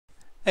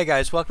Hey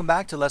guys, welcome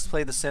back to Let's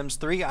Play The Sims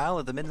 3 Isle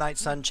of the Midnight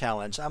Sun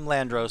Challenge. I'm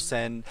Landros,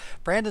 and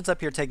Brandon's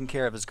up here taking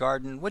care of his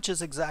garden, which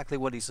is exactly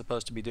what he's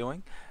supposed to be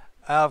doing.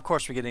 Of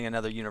course, we're getting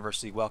another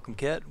university welcome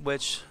kit,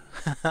 which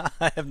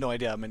I have no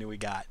idea how many we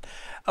got.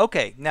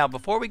 Okay, now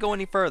before we go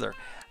any further,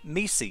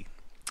 Mesi.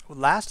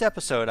 Last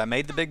episode, I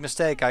made the big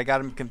mistake. I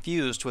got him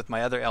confused with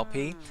my other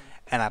LP,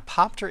 and I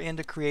popped her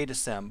into Create a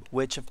Sim,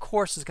 which of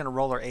course is going to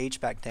roll her age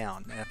back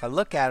down. And if I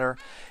look at her,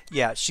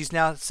 yeah, she's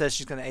now says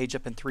she's going to age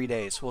up in 3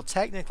 days. Well,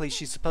 technically,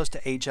 she's supposed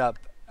to age up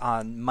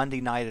on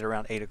Monday night at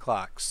around 8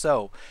 o'clock.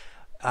 So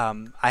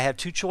I have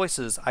two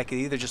choices. I could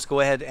either just go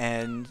ahead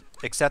and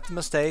accept the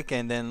mistake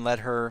and then let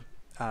her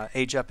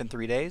age up in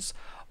 3 days,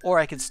 or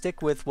I could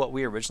stick with what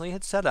we originally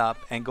had set up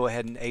and go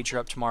ahead and age her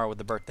up tomorrow with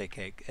the birthday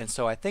cake. And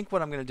so I think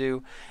what I'm going to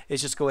do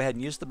is just go ahead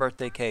and use the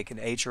birthday cake and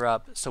age her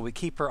up so we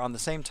keep her on the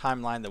same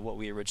timeline that what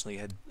we originally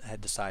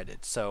had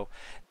decided. So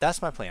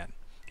that's my plan.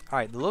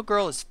 Alright, the little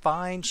girl is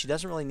fine. She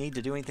doesn't really need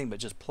to do anything but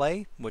just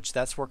play, which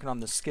that's working on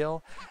the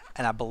skill.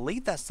 And I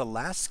believe that's the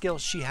last skill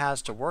she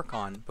has to work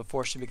on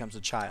before she becomes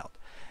a child.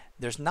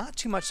 There's not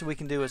too much that we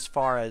can do as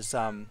far as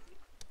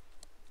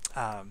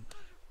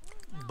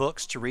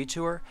books to read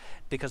to her,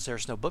 because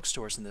there's no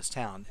bookstores in this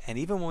town. And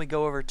even when we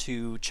go over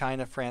to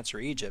China, France, or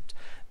Egypt,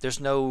 there's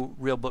no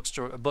real books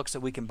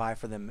that we can buy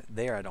for them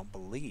there, I don't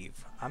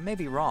believe. I may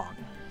be wrong.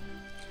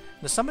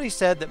 Now, somebody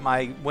said that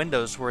my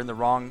windows were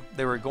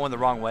they were going the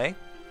wrong way.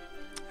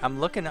 I'm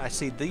looking, I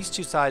see these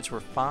two sides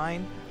were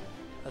fine.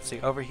 Let's see,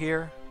 over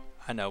here,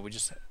 I know,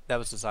 that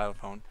was the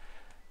xylophone.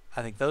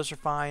 I think those are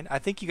fine. I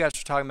think you guys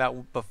were talking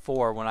about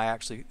before when I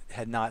actually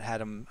had not had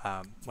them,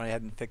 when I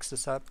hadn't fixed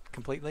this up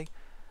completely.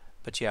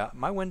 But yeah,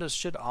 my windows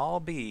should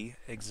all be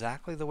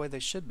exactly the way they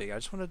should be. I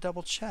just want to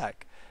double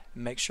check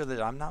and make sure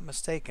that I'm not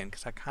mistaken,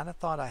 because I kind of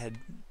thought I had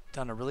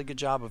done a really good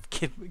job of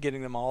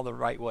getting them all the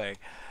right way.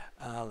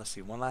 Let's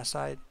see, one last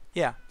side.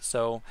 Yeah,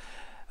 so,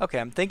 okay,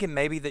 I'm thinking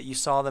maybe that you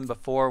saw them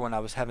before when I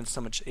was having so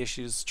much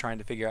issues trying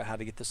to figure out how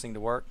to get this thing to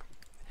work.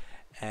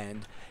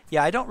 And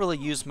yeah, I don't really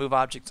use move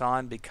objects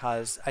on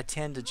because I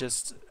tend to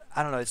just,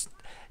 I don't know,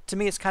 to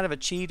me it's kind of a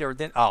cheat. Or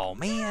then, oh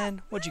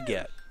man, what'd you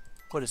get?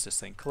 What is this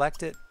thing?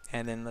 Collect it.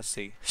 And then let's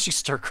see. She's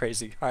stir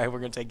crazy. All right, we're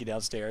going to take you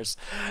downstairs.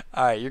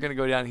 All right, you're going to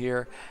go down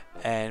here,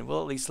 and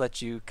we'll at least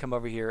let you come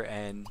over here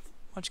and why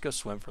don't you go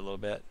swim for a little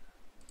bit.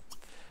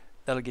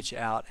 That'll get you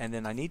out. And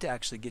then I need to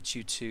actually get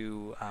you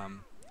to,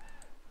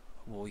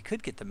 well, we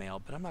could get the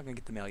mail, but I'm not going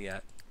to get the mail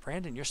yet.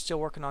 Brandon, you're still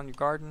working on your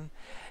garden.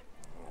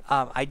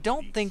 I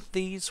don't think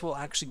these will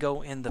actually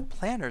go in the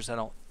planners, I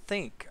don't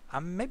think.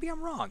 Maybe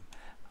I'm wrong.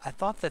 I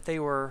thought that they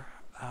were...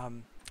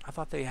 I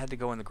thought they had to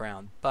go in the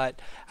ground,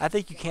 but I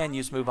think you can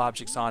use move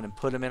objects on and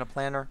put them in a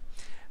planner.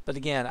 But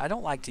again, I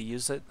don't like to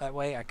use it that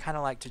way. I kind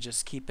of like to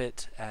just keep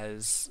it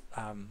as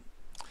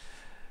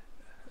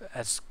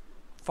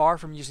far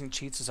from using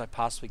cheats as I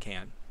possibly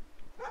can.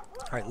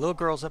 All right, little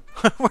girl's up.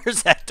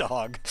 Where's that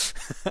dog?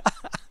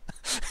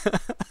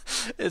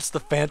 It's the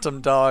phantom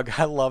dog.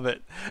 I love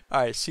it.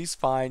 All right, she's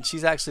fine.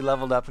 She's actually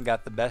leveled up and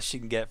got the best she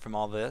can get from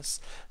all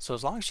this. So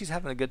as long as she's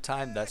having a good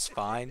time, that's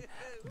fine.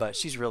 But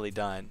she's really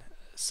done.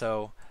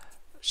 So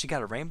she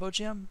got a rainbow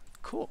gem?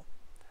 Cool.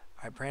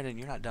 Alright, Brandon,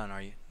 you're not done,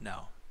 are you?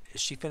 No. Is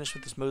she finished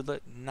with this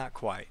moodlet? Not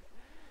quite.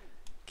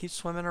 Keep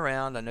swimming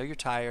around. I know you're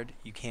tired.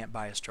 You can't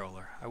buy a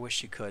stroller. I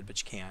wish you could, but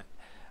you can't.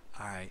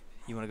 Alright,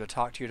 you want to go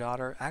talk to your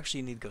daughter? Actually,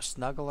 you need to go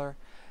snuggle her,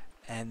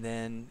 and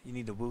then you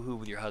need to woohoo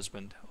with your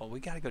husband. Well, we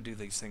got to go do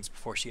these things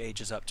before she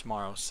ages up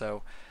tomorrow,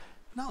 so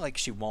not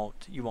like you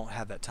won't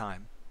have that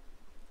time.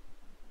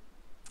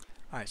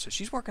 Alright, so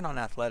she's working on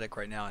athletic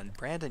right now, and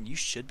Brandon, you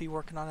should be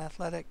working on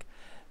athletic,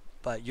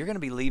 but you're going to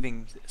be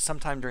leaving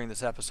sometime during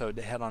this episode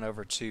to head on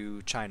over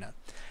to China.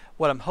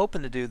 What I'm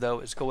hoping to do,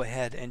 though, is go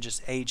ahead and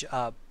just age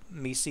up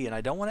Mesi, and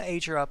I don't want to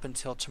age her up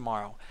until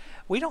tomorrow.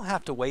 We don't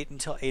have to wait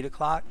until 8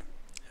 o'clock,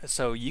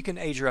 so you can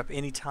age her up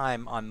any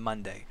time on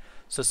Monday.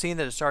 So seeing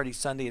that it's already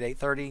Sunday at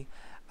 8:30,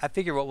 I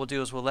figure what we'll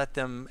do is we'll let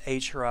them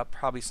age her up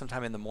probably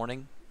sometime in the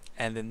morning,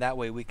 and then that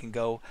way we can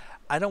go.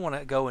 I don't want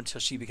to go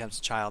until she becomes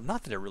a child.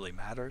 Not that it really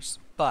matters,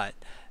 but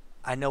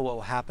I know what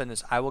will happen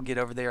is I will get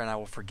over there and I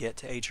will forget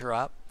to age her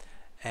up,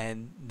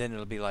 and then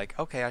it'll be like,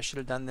 okay, I should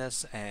have done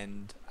this,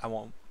 and I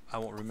won't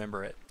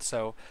remember it.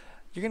 So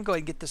you're gonna go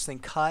ahead and get this thing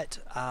cut.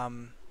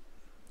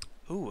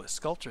 Ooh, a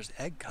sculptor's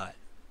egg cut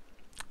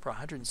for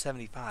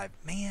 175.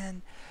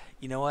 Man,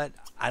 you know what?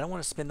 I don't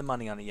want to spend the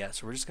money on it yet,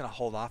 so we're just gonna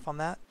hold off on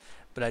that.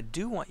 But I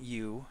do want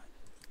you.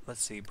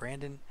 Let's see,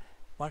 Brandon.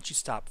 Why don't you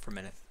stop for a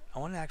minute? I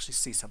want to actually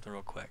see something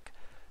real quick,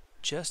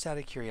 just out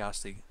of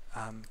curiosity.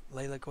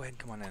 Layla, go ahead and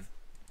come on in.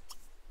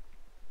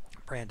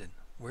 Brandon,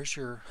 where's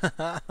your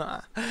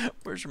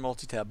where's your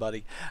multi-tab,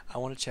 buddy? I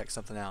want to check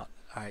something out.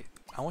 All right,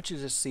 I want you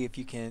to just see if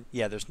you can.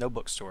 Yeah, there's no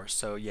bookstore,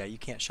 so yeah, you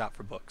can't shop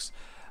for books.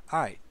 All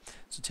right,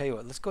 so tell you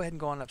what, let's go ahead and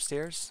go on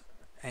upstairs,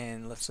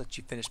 and let's let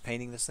you finish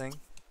painting this thing.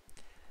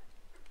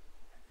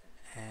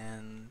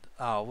 And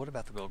oh, what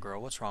about the little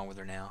girl? What's wrong with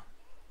her now?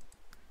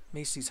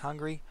 Mesi's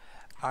hungry.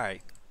 All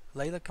right,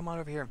 Layla, come on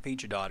over here and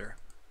feed your daughter.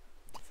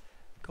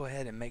 go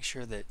ahead and make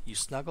sure that you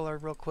snuggle her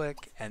real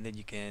quick, and then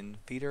you can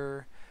feed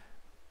her.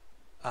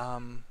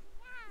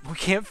 We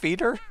can't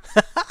feed her?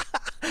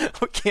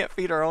 We can't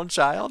feed our own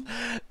child?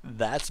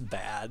 That's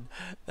bad.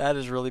 That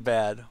is really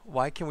bad.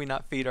 Why can we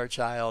not feed our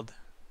child?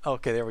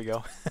 Okay, there we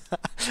go.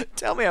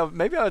 Tell me,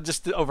 maybe I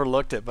just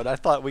overlooked it, but I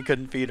thought we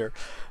couldn't feed her.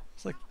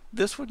 It's like,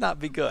 this would not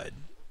be good.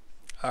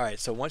 All right,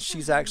 so once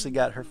she's actually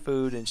got her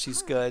food and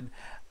she's good,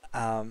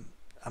 I'm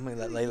going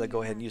to let Layla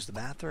go ahead and use the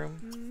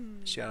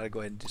bathroom. She ought to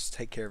go ahead and just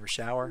take care of her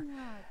shower.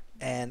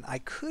 And I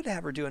could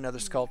have her do another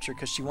sculpture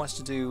because she wants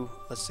to do,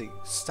 let's see,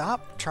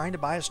 stop trying to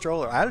buy a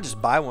stroller. I'd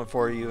just buy one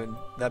for you and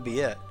that'd be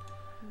it.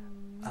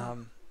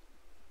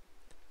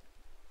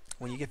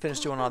 When you get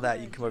finished doing all that,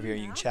 you can come over here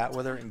and you can chat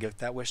with her and get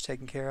that wish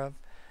taken care of.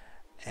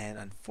 And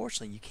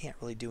unfortunately, you can't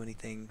really do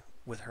anything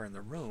with her in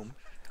the room.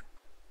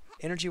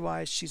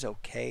 Energy-wise, she's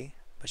okay,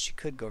 but she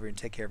could go over here and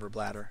take care of her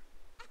bladder.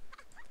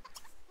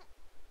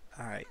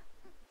 All right.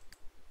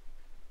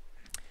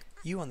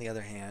 You, on the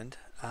other hand,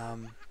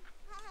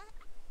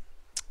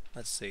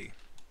 let's see.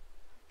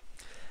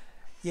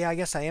 Yeah, I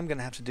guess I am going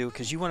to have to do,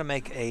 because you want to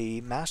make a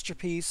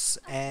masterpiece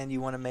and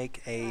you want to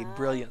make a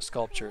brilliant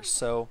sculpture.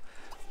 So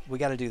we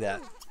got to do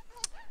that.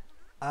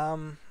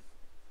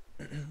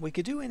 We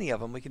could do any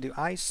of them. We could do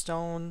ice,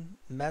 stone,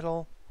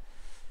 metal.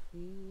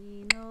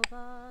 I'm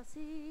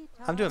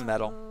doing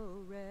metal.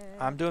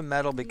 I'm doing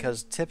metal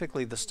because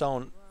typically the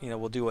stone,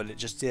 will do what it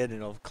just did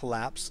and it'll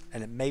collapse,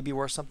 and it may be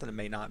worth something, it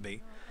may not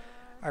be.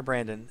 All right,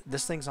 Brandon,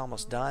 this thing's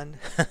almost done.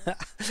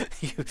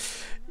 You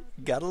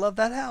gotta love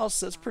that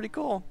house. That's pretty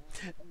cool.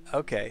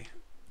 Okay.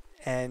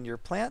 And your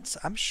plants,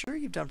 I'm sure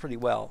you've done pretty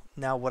well.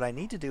 Now what I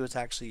need to do is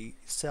actually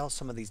sell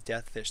some of these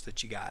death fish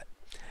that you got.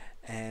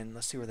 And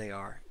let's see where they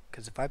are.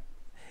 Because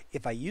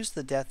if I use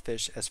the death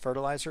fish as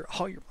fertilizer,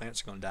 all your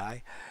plants are going to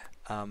die.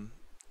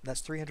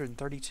 That's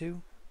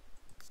 332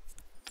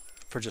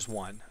 for just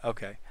one.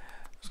 Okay.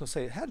 I was going to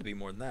say it had to be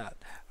more than that.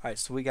 All right,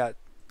 so we got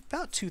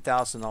about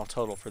 2,000 all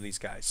total for these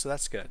guys. So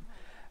that's good.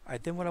 All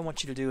right, then what I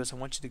want you to do is I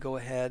want you to go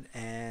ahead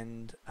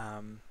and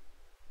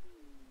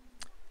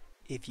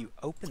if you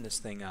open this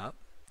thing up,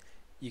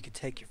 you could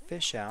take your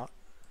fish out,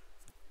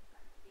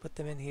 put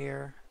them in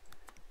here,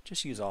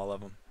 just use all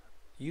of them.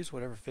 Use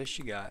whatever fish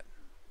you got.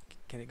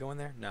 Can it go in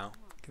there? No.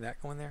 Can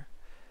that go in there?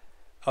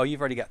 Oh, you've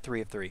already got 3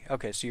 of 3.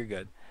 Okay, so you're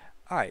good.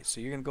 Alright, so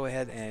you're going to go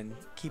ahead and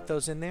keep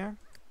those in there.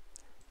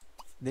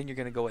 Then you're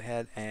going to go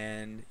ahead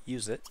and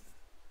use it.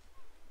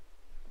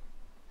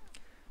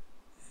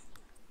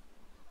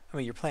 I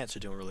mean, your plants are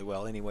doing really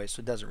well anyway,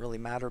 so it doesn't really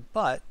matter.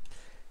 But,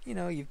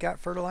 you've got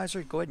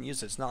fertilizer. Go ahead and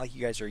use it. It's not like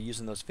you guys are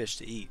using those fish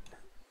to eat.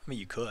 I mean,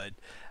 you could.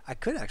 I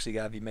could actually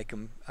have you make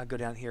them, go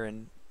down here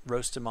and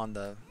roast them on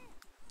the,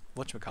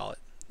 whatchamacallit,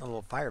 a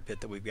little fire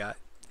pit that we've got.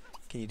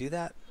 Can you do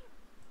that?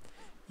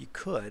 You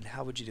could.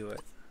 How would you do it?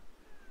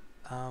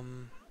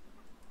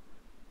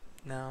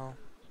 No. I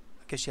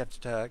guess you have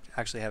to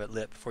actually have it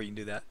lit before you can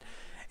do that.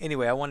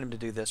 Anyway, I want him to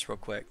do this real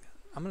quick.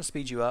 I'm going to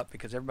speed you up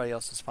because everybody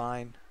else is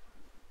fine.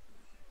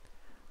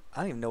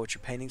 I don't even know what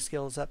your painting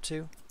skill is up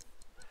to.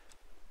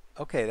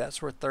 Okay,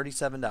 that's worth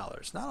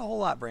 $37. Not a whole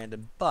lot,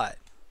 Brandon, but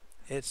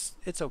it's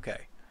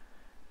okay.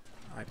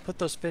 All right, put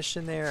those fish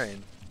in there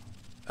and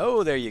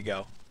oh, there you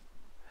go.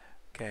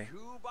 Okay.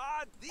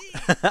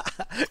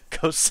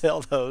 Go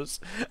sell those.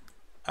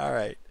 All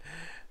right.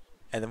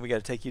 And then we got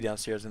to take you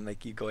downstairs and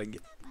make you go ahead and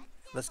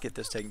let's get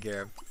this taken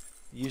care of.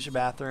 Use your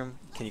bathroom.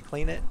 Can you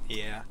clean it?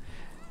 Yeah.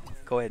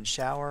 Go ahead and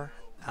shower.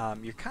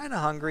 You're kind of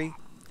hungry.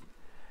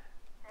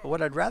 But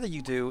what I'd rather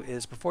you do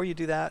is before you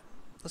do that,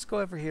 let's go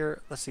over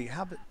here. Let's see.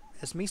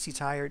 Is Mesi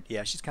tired?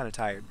 Yeah, she's kind of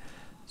tired.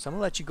 So I'm going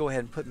to let you go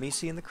ahead and put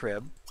Mesi in the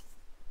crib.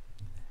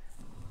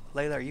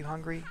 Layla, are you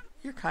hungry?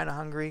 You're kind of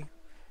hungry.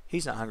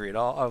 He's not hungry at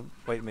all. Oh,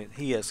 wait a minute.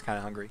 He is kind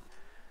of hungry.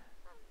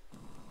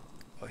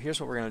 Well, here's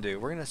what we're going to do.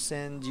 We're going to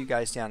send you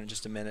guys down in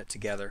just a minute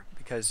together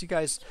because you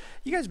guys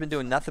have been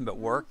doing nothing but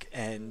work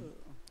and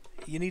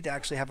you need to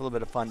actually have a little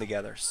bit of fun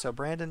together. So,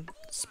 Brandon,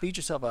 speed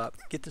yourself up.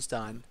 Get this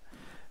done.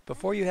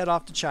 Before you head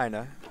off to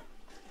China.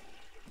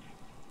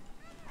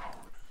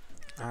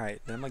 All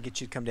right. Then I'm going to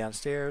get you to come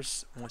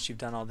downstairs once you've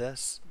done all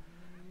this.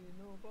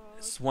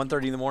 It's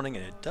 1:30 in the morning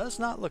and it does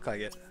not look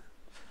like it.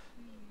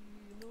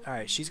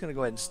 Alright, she's going to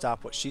go ahead and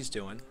stop what she's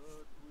doing.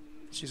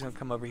 She's going to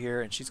come over here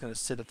and she's going to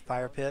sit at the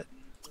fire pit.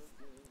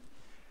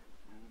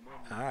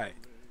 Alright.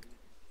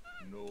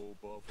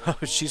 Oh,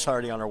 she's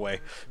already on her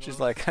way. She's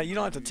like, you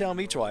don't have to tell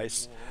me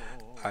twice.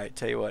 Alright,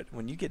 tell you what,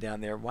 when you get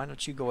down there, why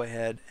don't you go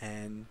ahead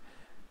and...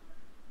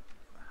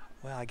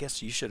 Well, I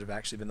guess you should have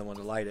actually been the one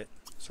to light it.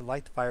 So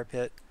light the fire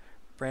pit.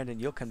 Brandon,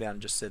 you'll come down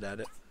and just sit at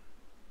it.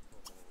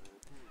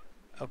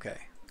 Okay.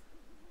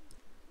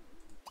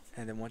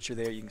 And then once you're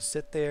there, you can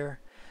sit there.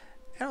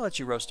 And I'll let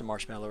you roast a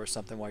marshmallow or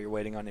something while you're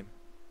waiting on him.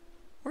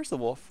 Where's the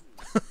wolf?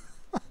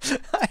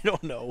 I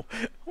don't know.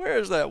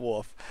 Where's that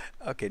wolf?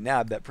 Okay,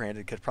 now I bet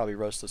Brandon could probably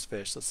roast those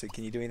fish. Let's see.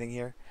 Can you do anything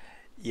here?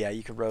 Yeah,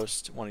 you could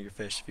roast one of your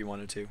fish if you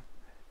wanted to.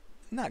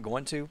 I'm not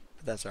going to,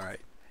 but that's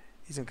alright.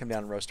 He's going to come down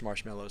and roast a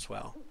marshmallow as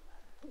well.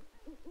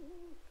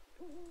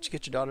 Did you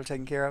get your daughter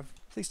taken care of?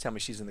 Please tell me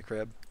she's in the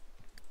crib.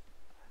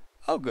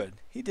 Oh, good.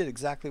 He did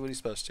exactly what he's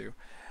supposed to.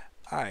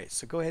 Alright,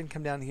 so go ahead and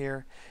come down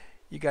here.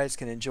 You guys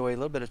can enjoy a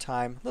little bit of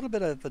time, a little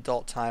bit of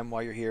adult time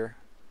while you're here.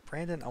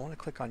 Brandon, I want to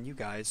click on you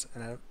guys,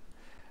 and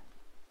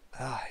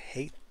I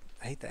hate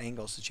the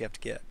angles that you have to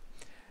get.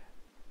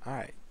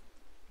 Alright.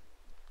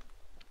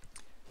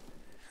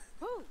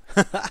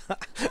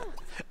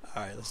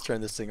 Alright, let's turn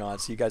this thing on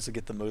so you guys will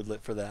get the mood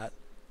lit for that.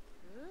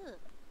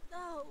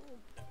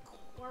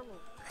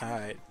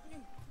 Alright.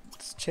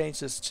 Let's change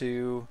this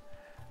to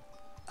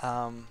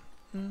let's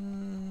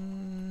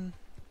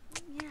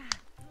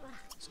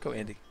go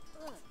indie.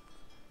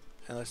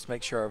 And let's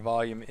make sure our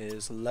volume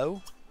is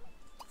low.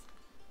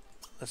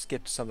 Let's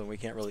skip to something we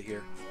can't really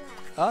hear.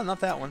 Oh, not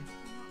that one.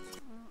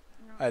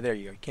 Alright, there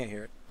you go. You can't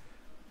hear it.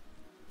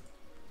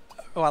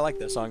 Oh, I like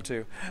that song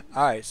too.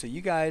 Alright, so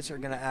you guys are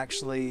going to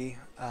actually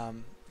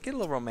get a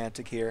little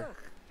romantic here.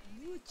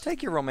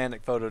 Take your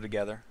romantic photo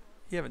together.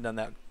 You haven't done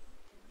that.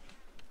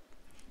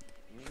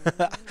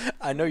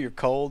 I know you're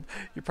cold.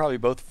 You're probably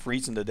both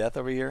freezing to death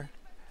over here.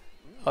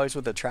 Oh, he's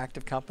with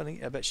attractive company.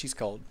 I bet she's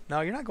cold.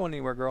 No, you're not going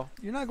anywhere, girl.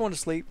 You're not going to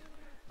sleep.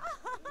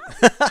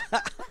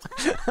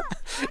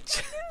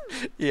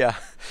 Yeah.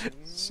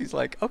 She's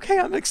like, okay,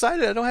 I'm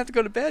excited. I don't have to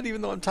go to bed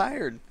even though I'm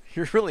tired.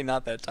 You're really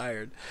not that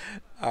tired.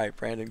 All right,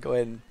 Brandon, go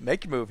ahead and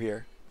make your move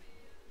here.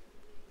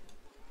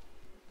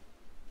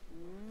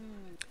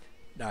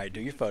 All right,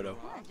 do your photo.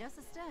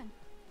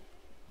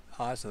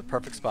 Oh, that's in the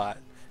perfect spot.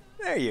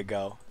 There you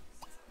go.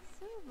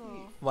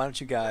 Why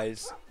don't you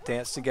guys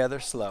dance together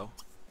slow?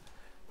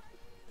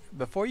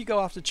 Before you go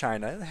off to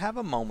China, have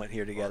a moment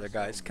here together,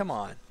 guys. Come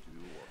on.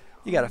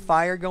 You got a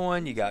fire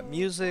going. You got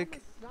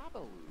music.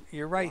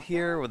 You're right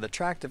here with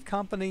attractive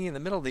company in the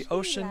middle of the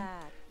ocean.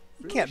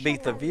 You can't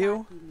beat the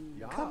view.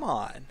 Come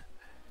on.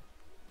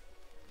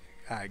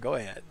 All right, go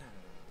ahead.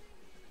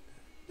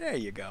 There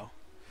you go.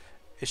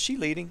 Is she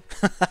leading?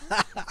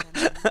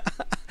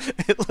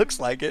 It looks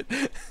like it.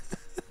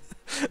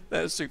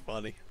 That's too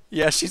funny.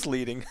 Yeah, she's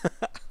leading.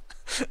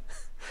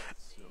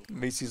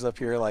 Mesi's up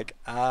here like,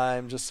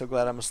 I'm just so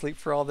glad I'm asleep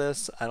for all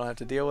this. I don't have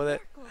to deal with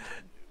it.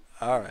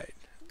 All right.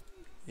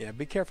 Yeah,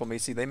 be careful,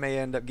 Mesi. They may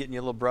end up getting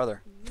your little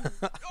brother.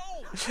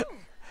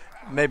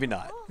 Maybe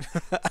not.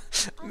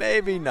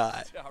 Maybe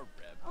not.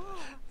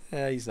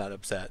 He's not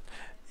upset.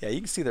 Yeah, you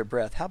can see their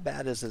breath. How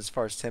bad is it as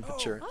far as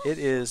temperature? It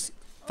is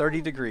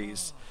 30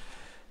 degrees.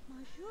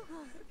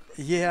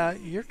 Yeah,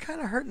 you're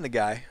kind of hurting the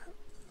guy.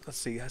 Let's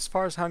see. As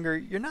far as hunger,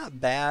 you're not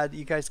bad.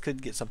 You guys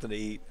could get something to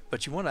eat,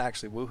 but you want to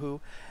actually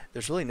woohoo.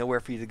 There's really nowhere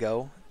for you to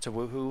go to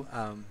woohoo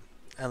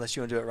unless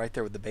you want to do it right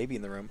there with the baby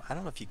in the room. I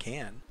don't know if you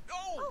can.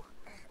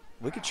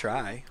 We could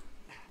try.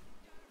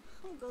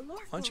 Why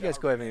don't you guys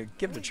go ahead and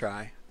give it a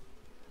try?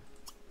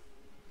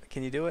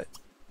 Can you do it?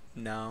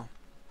 No.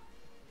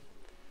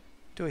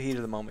 Do a heat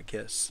of the moment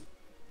kiss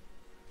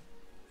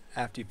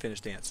after you finish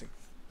dancing.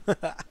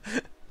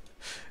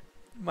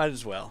 Might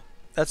as well.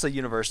 That's a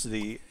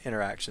university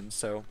interaction,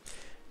 so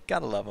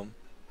gotta love them.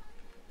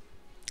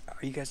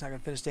 Are you guys not gonna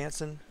finish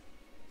dancing?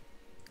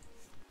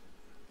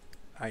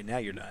 All right, now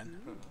you're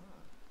done.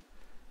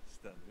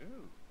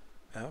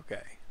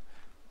 Okay.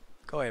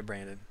 Go ahead,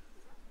 Brandon.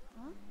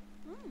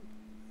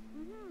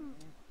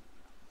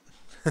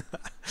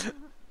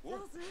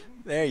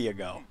 There you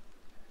go.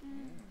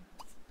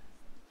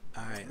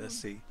 All right, let's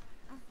see.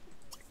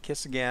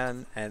 Kiss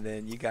again, and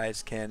then you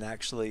guys can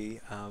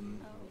actually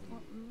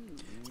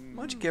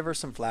why don't you give her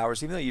some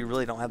flowers, even though you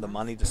really don't have the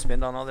money to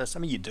spend on all this. I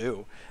mean, you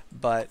do,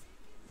 but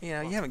you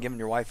know, you haven't given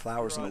your wife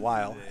flowers in a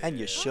while, and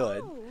you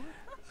should.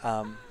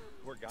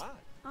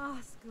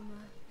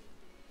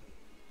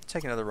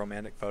 Take another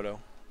romantic photo.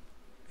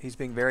 He's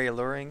being very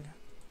alluring.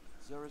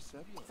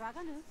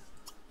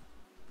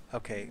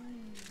 Okay,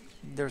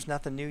 there's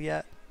nothing new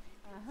yet.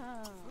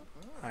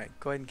 Alright,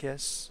 go ahead and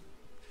kiss.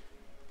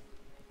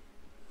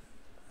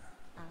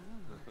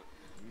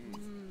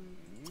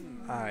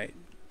 Alright,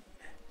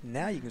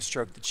 now you can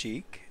stroke the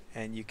cheek,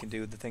 and you can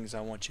do the things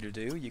I want you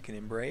to do. You can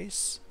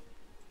embrace.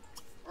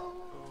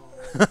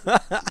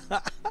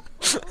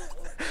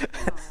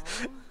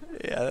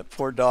 Yeah, that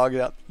poor dog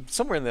out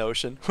somewhere in the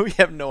ocean. We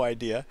have no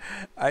idea.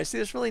 Alright, see,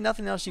 there's really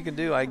nothing else you can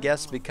do, I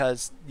guess,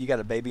 because you got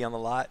a baby on the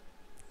lot.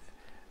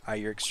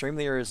 Alright, you're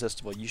extremely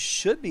irresistible. You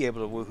should be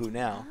able to woohoo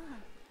now.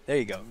 There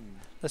you go.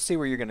 Let's see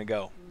where you're going to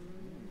go.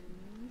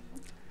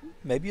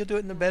 Maybe you'll do it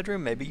in the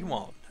bedroom, maybe you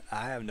won't.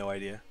 I have no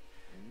idea.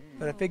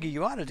 But I figure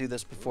you ought to do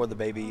this before the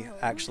baby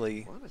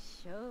actually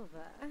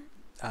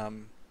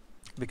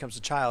becomes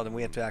a child and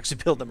we have to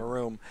actually build them a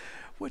room,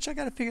 which I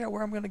got to figure out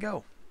where I'm going to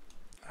go.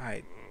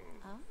 Alright.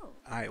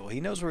 Alright, well,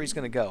 he knows where he's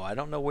going to go. I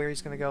don't know where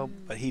he's going to go,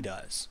 but he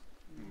does.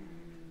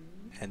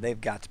 And they've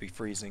got to be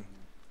freezing.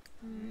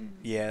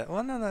 Yeah,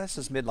 well, no, that's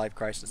this midlife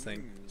crisis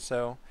thing.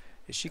 So,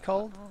 is she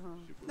cold?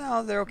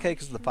 No, they're okay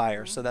because of the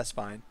fire, so that's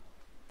fine.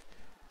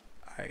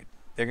 Alright,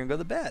 they're going to go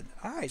to bed.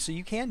 Alright, so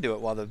you can do it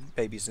while the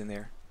baby's in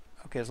there.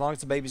 Okay, as long as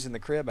the baby's in the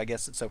crib, I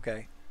guess it's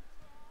okay.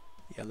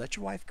 Yeah, let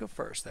your wife go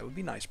first. That would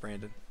be nice,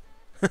 Brandon.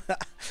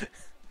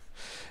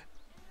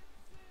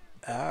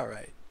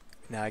 Alright.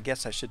 Now I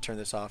guess I should turn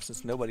this off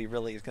since nobody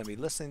really is going to be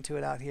listening to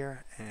it out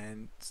here,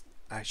 and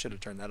I should have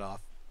turned that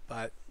off,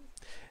 but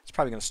it's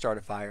probably going to start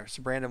a fire.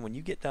 So Brandon, when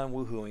you get done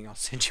woohooing, I'll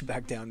send you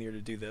back down here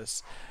to do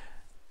this.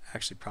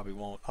 Actually, probably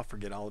won't. I'll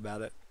forget all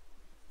about it.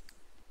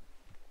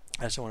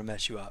 I just don't want to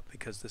mess you up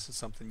because this is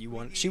something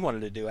she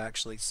wanted to do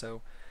actually.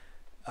 So,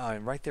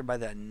 and right there by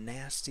that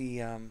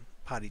nasty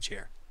potty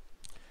chair.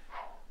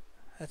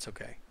 That's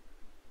okay.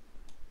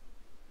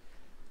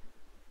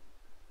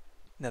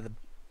 Now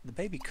the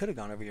baby could have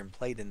gone over here and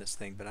played in this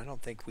thing, but I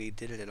don't think we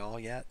did it at all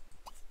yet.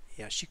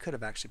 Yeah, she could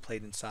have actually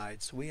played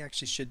inside, so we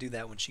actually should do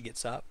that when she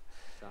gets up.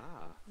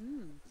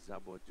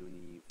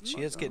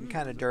 She is getting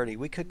kind of dirty.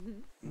 We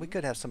could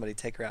have somebody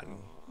take her out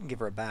and give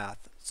her a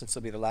bath, since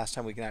it'll be the last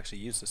time we can actually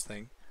use this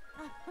thing.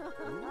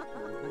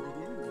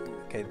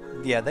 Okay,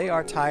 yeah, they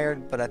are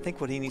tired, but I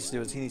think what he needs to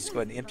do is he needs to go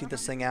ahead and empty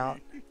this thing out.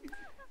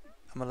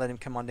 I'm going to let him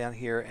come on down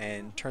here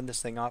and turn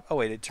this thing off. Oh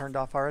wait, it turned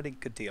off already?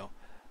 Good deal.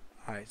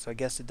 Alright, so I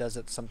guess it does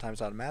it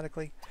sometimes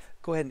automatically.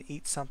 Go ahead and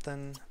eat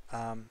something.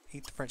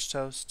 Eat the French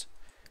toast.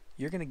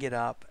 You're going to get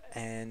up,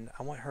 and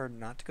I want her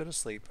not to go to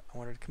sleep. I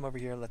want her to come over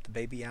here and let the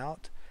baby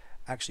out.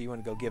 Actually, you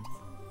want to go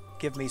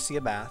give Mesi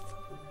a bath.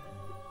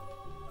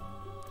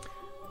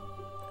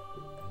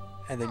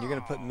 And then you're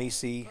going to put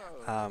Mesi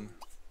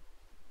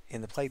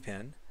in the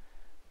playpen.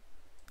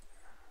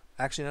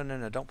 Actually,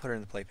 no, don't put her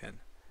in the playpen.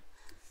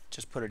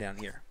 Just put her down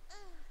here.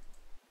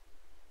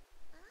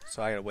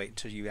 So I gotta wait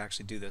until you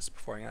actually do this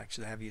before I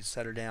actually have you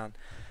set her down.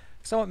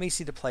 So I want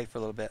Mesi to play for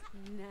a little bit.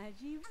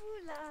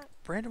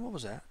 Brandon, what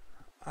was that?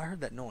 I heard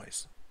that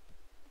noise.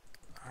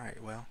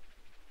 Alright, well.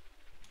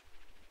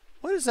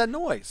 What is that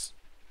noise?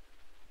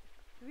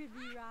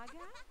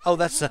 Oh,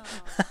 that's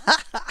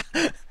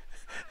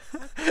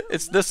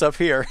it's this up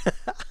here.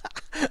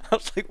 I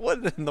was like,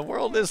 what in the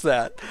world is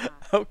that?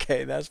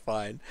 Okay, that's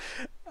fine.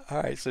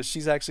 Alright, so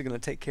she's actually going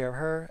to take care of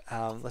her.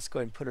 Let's go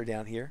ahead and put her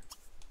down here.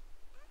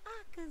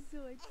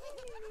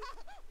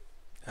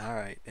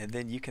 Alright, and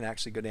then you can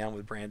actually go down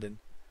with Brandon.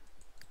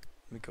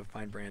 Let me go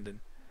find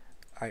Brandon.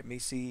 Alright,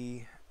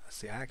 Mesi. Let's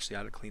see, I actually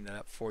ought to clean that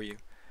up for you.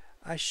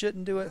 I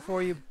shouldn't do it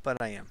for you, but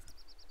I am.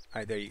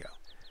 Alright, there you go.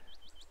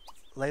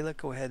 Layla,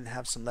 go ahead and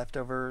have some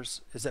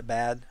leftovers. Is that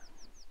bad?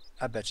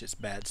 I bet you it's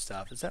bad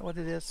stuff. Is that what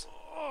it is?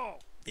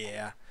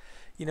 Yeah.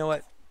 You know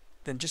what?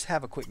 Then just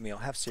have a quick meal.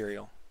 Have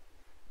cereal.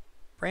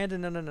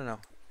 Brandon, no.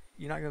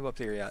 You're not going to go up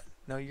there yet.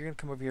 No, you're going to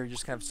come over here and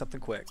just have something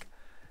quick.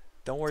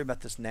 Don't worry about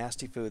this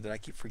nasty food that I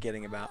keep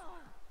forgetting about.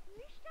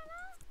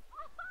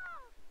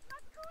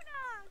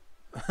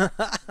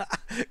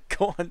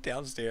 Go on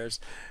downstairs.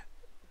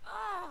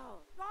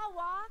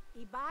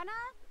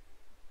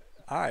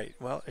 Alright,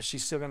 well, is she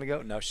still going to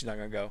go? No, she's not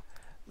going to go.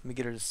 Let me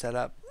get her to set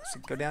up. So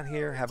go down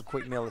here, have a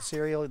quick meal of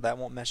cereal. That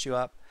won't mess you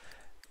up.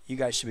 You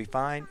guys should be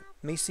fine.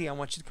 Mesi, I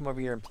want you to come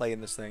over here and play in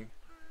this thing.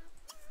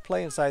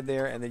 Play inside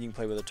there, and then you can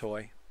play with a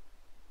toy.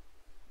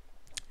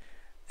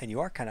 And you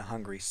are kind of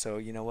hungry, so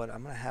you know what?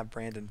 I'm going to have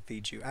Brandon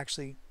feed you.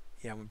 Actually,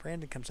 yeah, when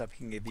Brandon comes up, he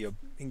can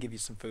give you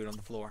some food on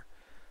the floor.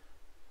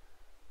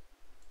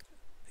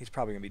 He's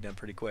probably going to be done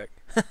pretty quick.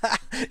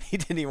 He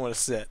didn't even want to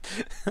sit.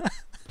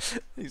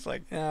 He's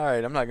like, all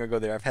right, I'm not going to go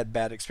there. I've had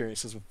bad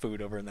experiences with food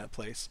over in that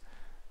place.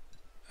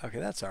 Okay,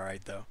 that's all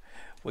right, though.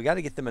 We got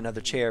to get them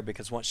another chair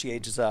because once she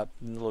ages up,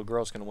 the little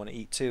girl's going to want to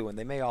eat too, and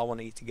they may all want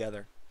to eat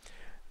together.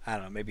 I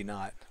don't know, maybe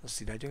not. Let's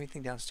see, did I do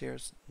anything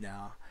downstairs?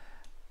 No.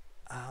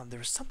 There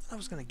was something I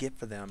was going to get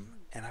for them,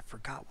 and I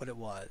forgot what it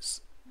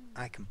was.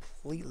 I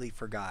completely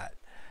forgot.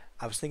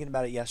 I was thinking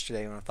about it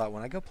yesterday when I thought,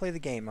 when I go play the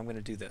game, I'm going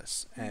to do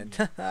this.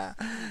 And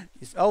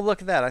oh,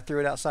 look at that! I threw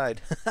it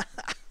outside.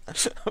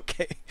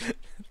 Okay,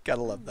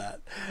 gotta love that.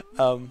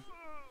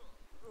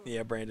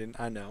 Yeah, Brandon,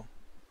 I know.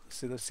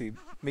 Let's see.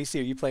 Mesi,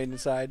 are you playing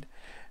inside?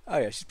 Oh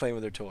yeah, she's playing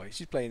with her toy.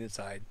 She's playing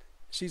inside.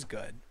 She's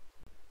good.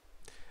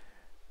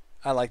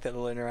 I like that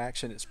little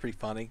interaction. It's pretty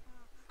funny.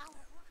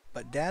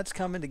 But Dad's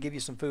coming to give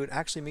you some food.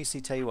 Actually, Mesi,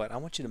 tell you what. I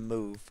want you to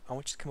move. I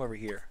want you to come over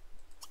here.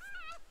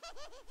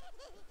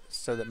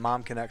 So that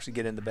Mom can actually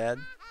get in the bed.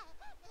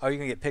 Oh, you're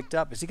going to get picked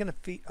up. Is he going to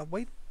feed? Oh,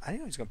 wait. I didn't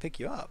know he was going to pick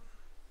you up.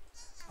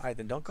 All right,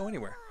 then don't go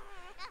anywhere.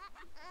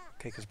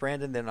 Okay, because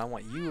Brandon, then I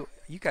want you.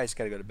 You guys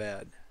got to go to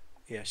bed.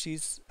 Yeah, she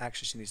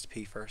needs to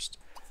pee first.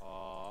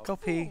 Go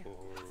pee.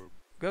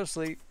 Go to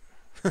sleep.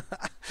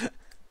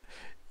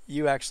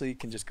 You actually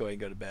can just go ahead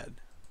and go to bed.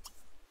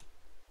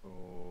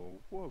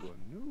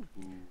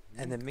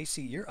 And then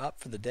Mesi, you're up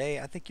for the day.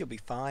 I think you'll be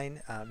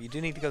fine. You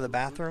do need to go to the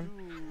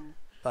bathroom,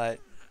 but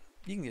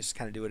you can just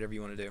kind of do whatever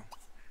you want to do.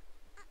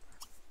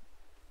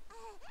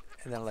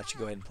 And then I'll let you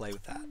go ahead and play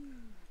with that.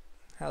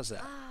 How's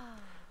that?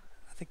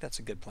 I think that's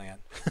a good plan.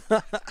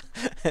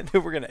 And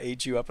then we're going to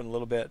age you up in a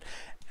little bit.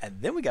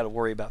 And then we got to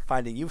worry about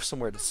finding you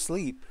somewhere to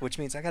sleep, which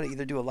means I got to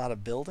either do a lot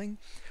of building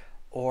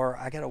or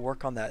I got to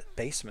work on that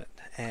basement.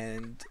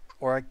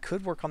 Or I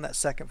could work on that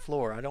second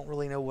floor. I don't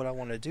really know what I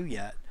want to do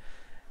yet.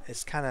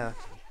 It's kind of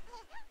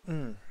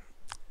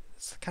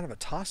it's kind of a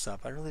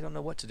toss-up. I really don't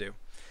know what to do.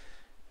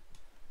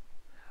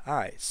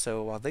 Alright,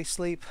 so while they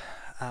sleep,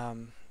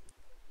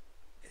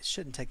 It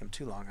shouldn't take them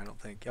too long, I don't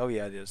think. Oh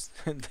yeah, it is.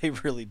 They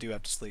really do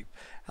have to sleep.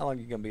 How long are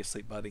you gonna be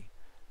asleep, buddy?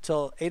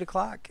 Till 8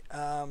 o'clock?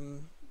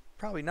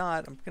 Probably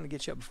not. I'm gonna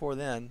get you up before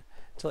then.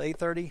 Till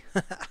 8:30.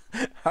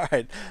 All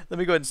right. Let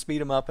me go ahead and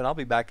speed them up, and I'll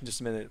be back in just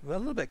a minute. Well, a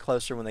little bit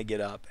closer when they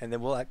get up, and then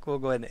we'll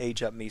go ahead and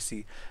age up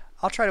Mesi.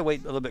 I'll try to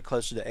wait a little bit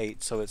closer to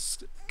 8, so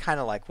it's kind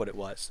of like what it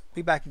was.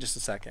 Be back in just a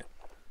second.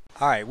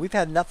 All right, we've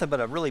had nothing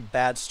but a really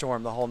bad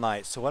storm the whole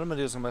night. So what I'm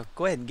gonna do is I'm gonna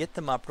go ahead and get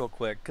them up real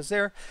quick because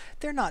they're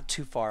not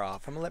too far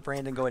off. I'm gonna let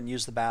Brandon go ahead and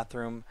use the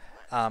bathroom.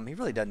 He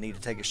really doesn't need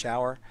to take a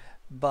shower,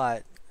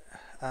 but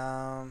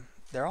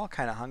they're all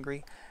kind of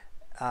hungry.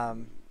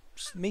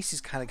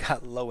 Macy's kind of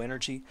got low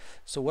energy.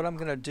 So what I'm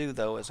gonna do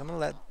though is I'm gonna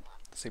let's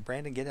see,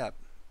 Brandon, get up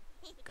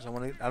because I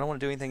don't want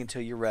to do anything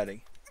until you're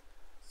ready.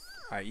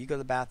 All right, you go to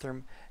the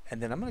bathroom,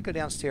 and then I'm gonna go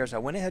downstairs. I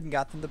went ahead and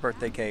got them the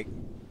birthday cake.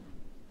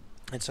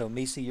 And so,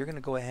 Mesi, you're going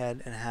to go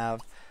ahead and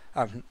have,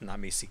 not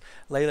Mesi,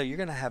 Layla, you're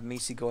going to have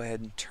Mesi go ahead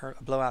and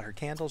blow out her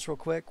candles real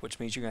quick, which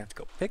means you're going to have to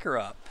go pick her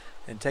up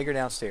and take her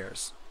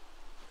downstairs.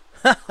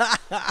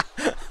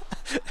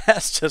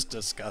 That's just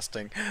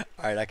disgusting.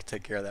 All right, I can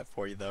take care of that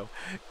for you, though,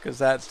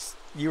 because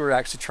you were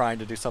actually trying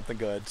to do something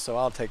good, so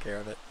I'll take care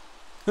of it.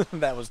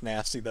 That was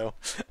nasty, though.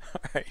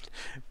 All right,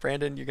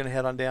 Brandon, you're going to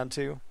head on down,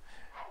 too?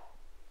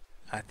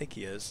 I think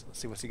he is. Let's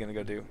see, what's he going to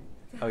go do?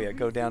 Oh yeah,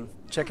 go down,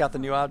 check out the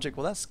new object.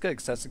 Well, that's good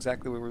because that's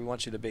exactly where we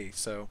want you to be.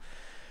 So,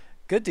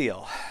 good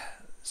deal.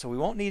 So we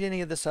won't need any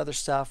of this other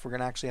stuff. We're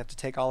going to actually have to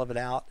take all of it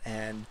out.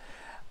 And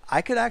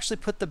I could actually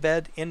put the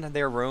bed in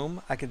their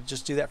room. I could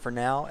just do that for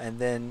now and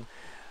then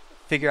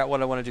figure out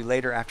what I want to do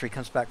later after he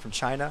comes back from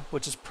China,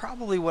 which is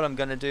probably what I'm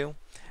going to do.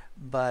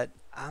 But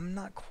I'm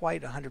not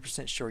quite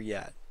 100% sure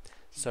yet.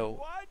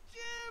 So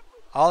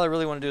all I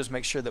really want to do is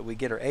make sure that we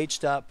get her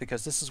aged up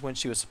because this is when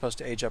she was supposed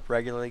to age up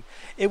regularly.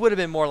 It would have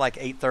been more like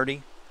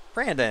 8:30.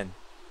 Brandon,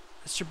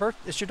 it's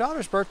your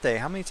daughter's birthday.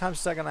 How many times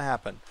is that going to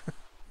happen?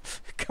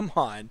 Come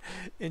on.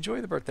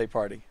 Enjoy the birthday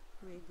party.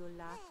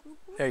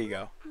 There you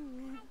go.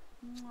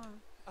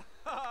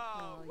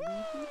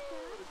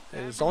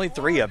 There's only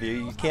 3 of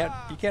you. You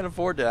can't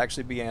afford to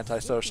actually be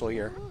antisocial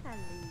here.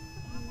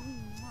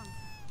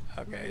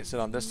 Okay, sit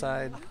on this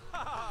side.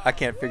 I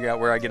can't figure out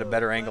where I get a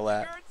better angle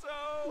at.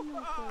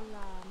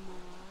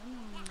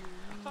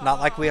 Not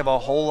like we have a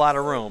whole lot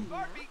of room.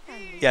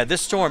 Yeah,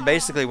 this storm,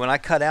 basically, when I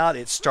cut out,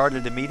 it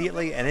started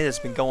immediately, and it has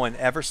been going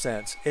ever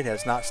since. It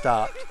has not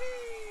stopped.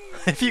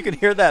 If you can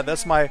hear that,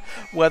 that's my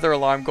weather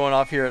alarm going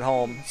off here at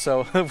home.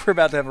 So we're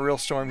about to have a real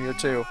storm here,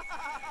 too.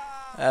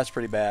 That's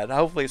pretty bad.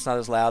 Hopefully it's not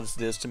as loud as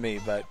it is to me,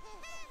 but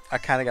I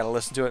kind of got to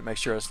listen to it and make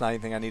sure it's not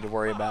anything I need to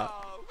worry about.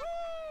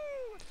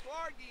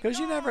 Because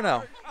you never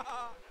know.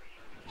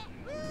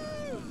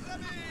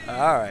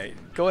 All right,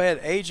 go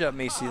ahead, age up,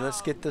 Mesi.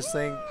 Let's get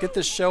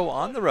this show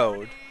on the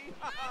road.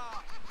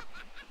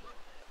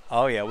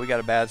 Oh yeah, we got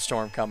a bad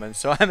storm coming,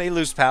 so I may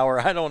lose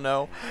power. I don't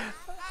know.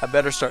 I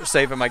better start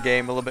saving my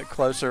game a little bit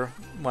closer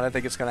when I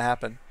think it's going to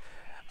happen.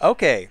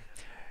 Okay,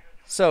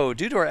 so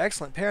due to our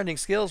excellent parenting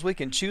skills, we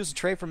can choose a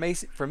trait for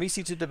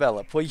Mesi to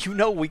develop. Well, you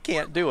know we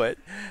can't do it,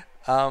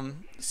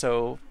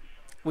 so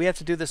we have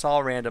to do this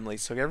all randomly.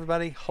 So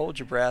everybody, hold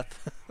your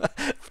breath.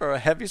 For a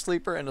heavy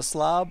sleeper and a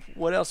slob,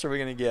 what else are we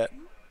going to get?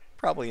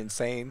 Probably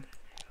insane.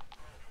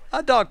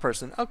 A dog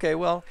person. Okay,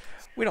 well,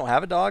 we don't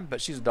have a dog, but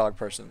she's a dog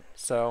person.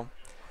 So,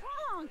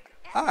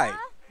 all right.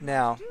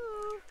 Now,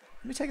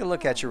 let me take a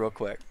look at you real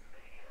quick.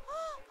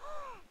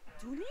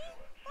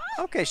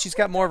 Okay, she's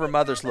got more of her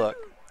mother's look.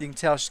 You can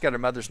tell she's got her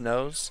mother's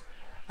nose.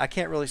 I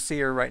can't really see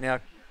her right now.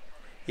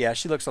 Yeah,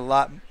 she looks a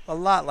lot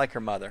like her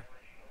mother.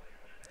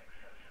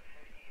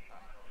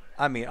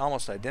 I mean,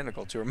 almost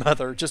identical to her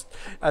mother. Just,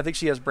 I think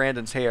she has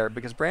Brandon's hair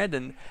because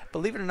Brandon,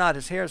 believe it or not,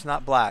 his hair is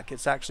not black.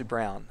 It's actually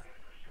brown.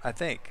 I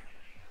think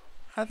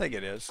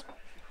it is.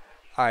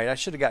 All right, I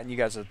should have gotten you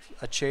guys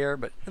a chair,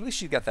 but at least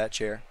she's got that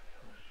chair.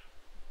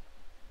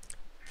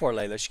 Poor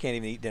Layla. She can't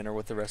even eat dinner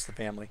with the rest of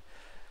the family.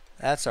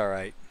 That's all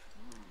right.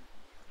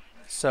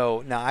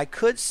 So now I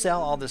could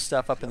sell all this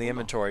stuff up in the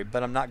inventory,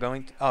 but I'm not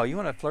going to. Oh, you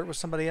want to flirt with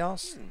somebody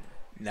else?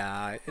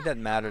 Nah, it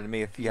doesn't matter to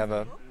me if you have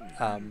a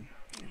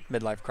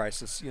midlife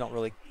crisis. It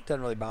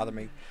doesn't really bother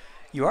me.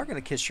 You are going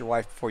to kiss your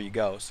wife before you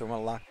go, so I'm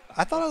going to lock.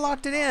 I thought I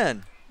locked it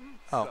in.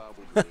 Oh.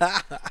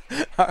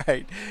 All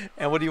right.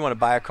 And what do you want to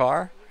buy a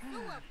car?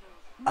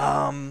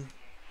 I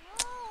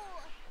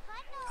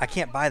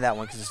can't buy that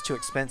one because it's too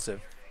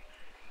expensive.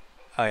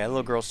 Oh yeah,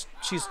 little girl,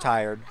 she's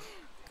tired.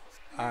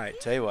 All right,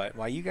 tell you what,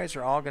 while you guys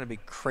are all going to be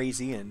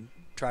crazy and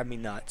drive me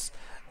nuts,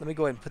 let me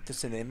go ahead and put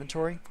this in the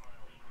inventory.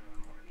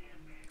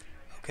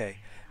 Okay,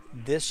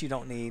 this you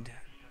don't need.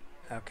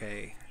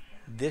 Okay,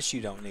 this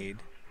you don't need.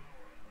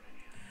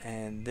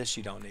 And this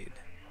you don't need.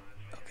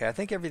 Okay, I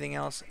think everything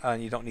else,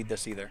 you don't need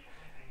this either.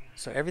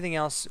 So everything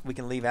else we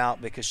can leave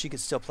out because she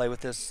could still play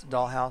with this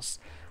dollhouse.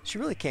 She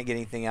really can't get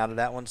anything out of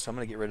that one, so I'm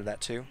going to get rid of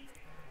that too.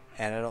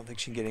 And I don't think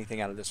she can get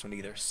anything out of this one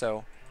either.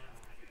 So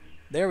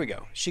there we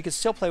go. She can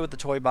still play with the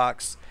toy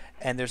box.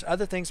 And there's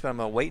other things, but I'm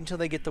going to wait until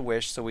they get the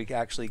wish so we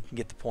actually can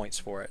get the points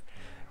for it.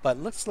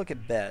 But let's look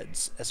at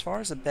beds. As far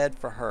as a bed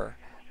for her,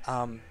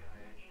 Um,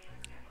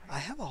 I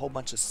have a whole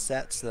bunch of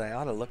sets that I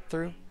ought to look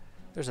through.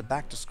 There's a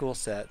back to school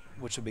set,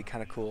 which would be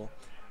kind of cool.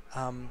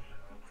 Um,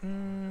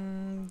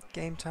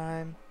 Game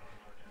time.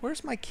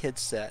 Where's my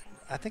kids set?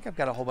 I think I've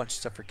got a whole bunch of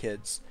stuff for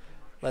kids.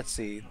 Let's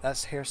see.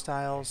 That's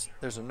hairstyles.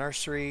 There's a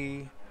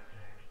nursery.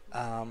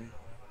 I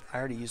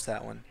already used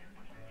that one.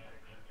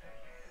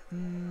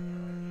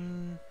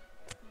 Mm,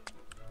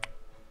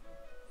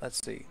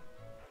 let's see.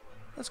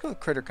 Let's go with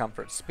Critter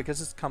Comforts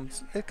because it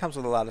comes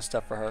with a lot of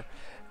stuff for her,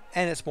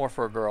 and it's more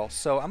for a girl.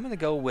 So I'm gonna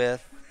go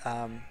with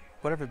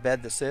whatever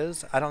bed this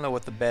is. I don't know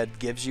what the bed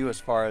gives you as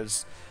far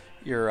as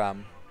your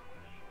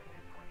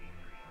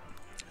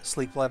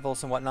sleep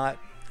levels and whatnot,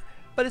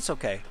 but it's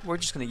okay. We're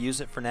just gonna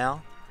use it for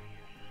now.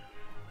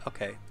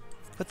 Okay,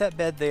 put that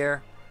bed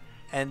there,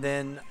 and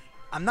then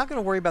I'm not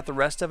gonna worry about the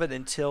rest of it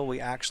until we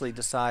actually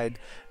decide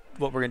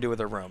what we're gonna do with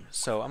her room.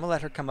 So I'm gonna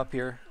let her come up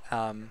here.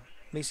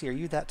 Mesi, are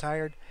you that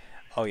tired?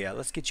 Oh yeah,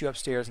 let's get you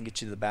upstairs and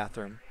get you to the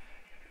bathroom.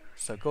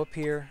 So go up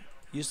here,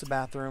 use the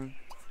bathroom,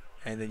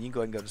 and then you can go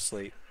ahead and go to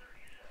sleep.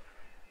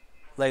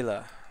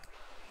 Layla,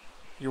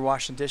 you're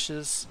washing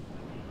dishes.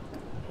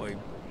 Boy,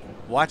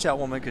 watch out,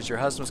 woman, because your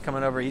husband's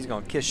coming over. He's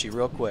going to kiss you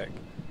real quick.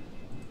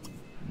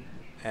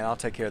 And I'll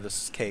take care of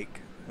this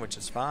cake, which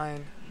is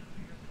fine.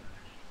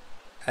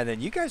 And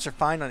then you guys are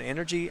fine on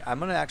energy. I'm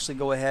going to actually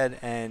go ahead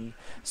and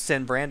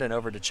send Brandon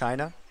over to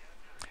China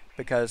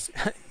because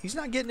he's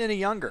not getting any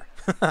younger.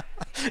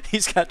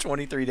 He's got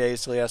 23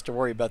 days till he has to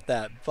worry about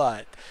that,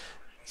 but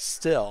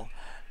still.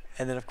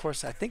 And then, of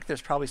course, I think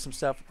there's probably some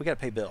stuff. We got to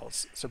pay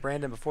bills. So,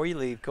 Brandon, before you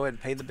leave, go ahead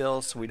and pay the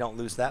bills so we don't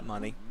lose that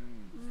money.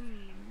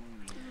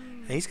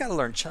 And he's got to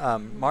learn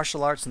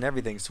martial arts and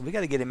everything, so we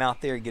got to get him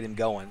out there and get him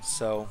going.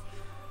 So,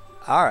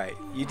 all right,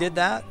 you did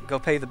that. Go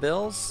pay the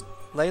bills,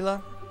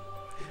 Layla.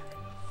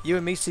 You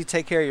and Mesi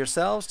take care of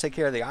yourselves. Take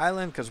care of the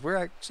island because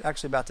we're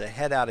actually about to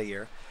head out of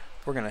here.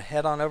 We're going to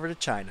head on over to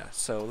China.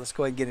 So, let's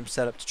go ahead and get him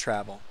set up to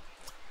travel.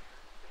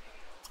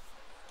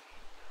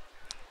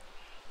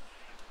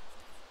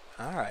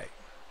 All right.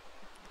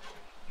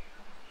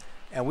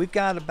 And we've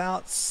got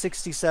about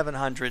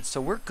 6,700, so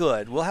we're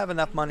good. We'll have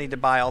enough money to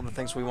buy all the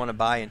things we want to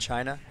buy in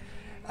China.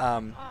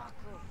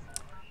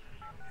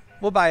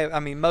 We'll buy,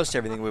 I mean, most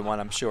everything we want,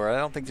 I'm sure. I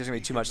don't think there's going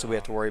to be too much that we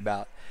have to worry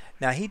about.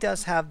 Now, he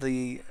does have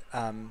the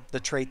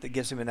trait that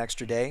gives him an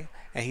extra day,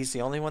 and he's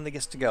the only one that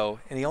gets to go.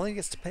 And he only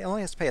has to pay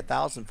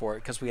 1,000 for it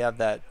because we have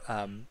that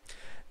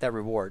that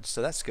reward.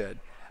 So that's good.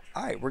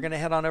 All right, we're going to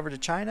head on over to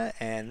China,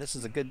 and this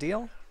is a good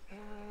deal.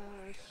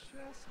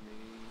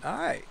 All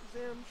right.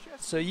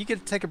 So you get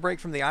to take a break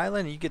from the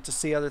island and you get to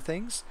see other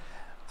things.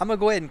 I'm going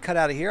to go ahead and cut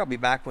out of here. I'll be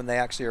back when they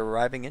actually are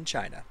arriving in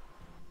China.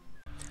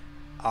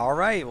 All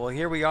right, well,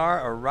 here we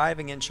are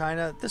arriving in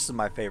China. This is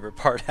my favorite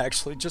part,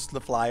 actually, just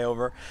the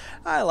flyover.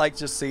 I like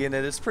just seeing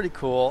it. It's pretty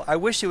cool. I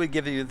wish it would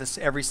give you this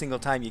every single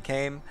time you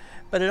came,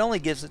 but it only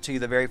gives it to you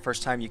the very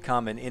first time you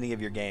come in any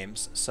of your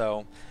games.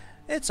 So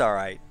it's all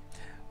right.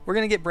 We're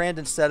going to get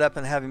Brandon set up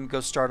and have him go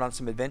start on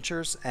some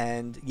adventures.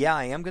 And yeah,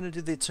 I am going to do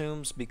the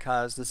tombs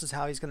because this is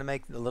how he's going to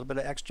make a little bit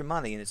of extra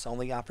money. And it's the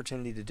only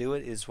opportunity to do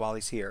it is while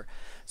he's here.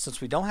 Since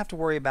we don't have to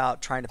worry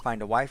about trying to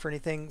find a wife or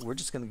anything, we're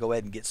just going to go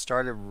ahead and get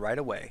started right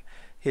away.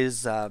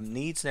 His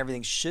needs and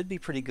everything should be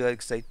pretty good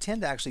because they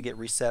tend to actually get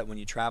reset when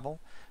you travel.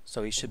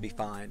 So he should be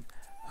fine.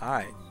 All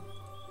right.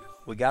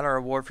 We got our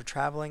reward for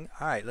traveling.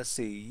 All right, let's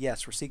see.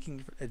 Yes, we're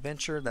seeking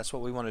adventure. That's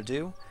what we want to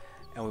do.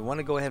 And we want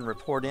to go ahead and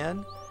report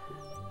in.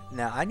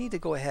 Now, I need to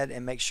go ahead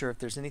and make sure if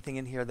there's anything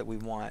in here that we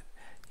want.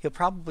 He'll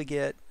probably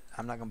get,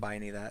 I'm not going to buy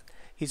any of that.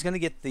 He's going to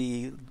get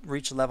the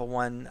reach level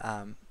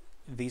 1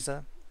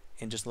 visa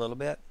in just a little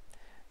bit.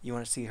 You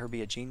want to see her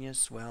be a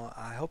genius? Well,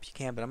 I hope you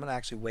can, but I'm going to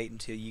actually wait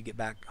until you get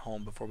back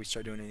home before we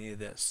start doing any of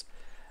this.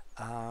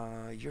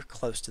 You're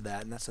close to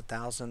that, and that's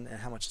 1,000. And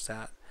how much is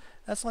that?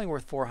 That's only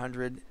worth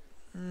 400.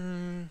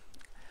 Do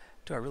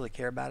I really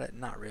care about it?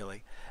 Not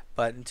really.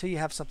 But until you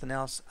have something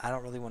else, I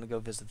don't really want to go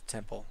visit the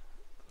temple.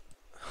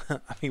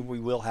 I mean, we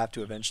will have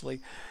to eventually,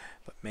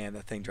 but man,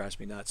 that thing drives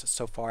me nuts. It's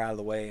so far out of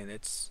the way, and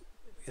it's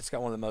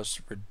got one of the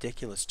most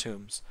ridiculous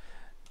tombs.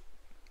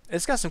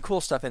 It's got some cool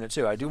stuff in it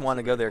too. I do want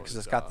to go there because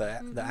it's got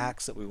the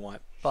axe that we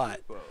want,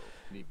 but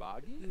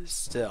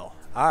still.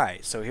 All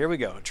right, so here we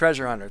go.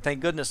 Treasure hunter. Thank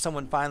goodness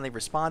someone finally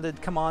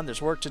responded. Come on,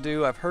 there's work to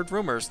do. I've heard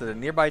rumors that a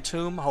nearby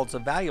tomb holds a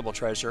valuable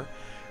treasure.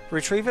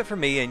 Retrieve it for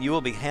me, and you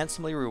will be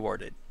handsomely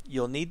rewarded.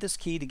 You'll need this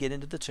key to get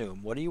into the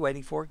tomb. What are you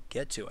waiting for?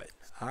 Get to it.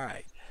 All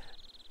right.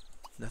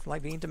 Nothing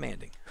like being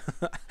demanding.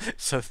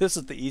 So this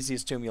is the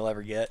easiest tomb you'll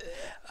ever get.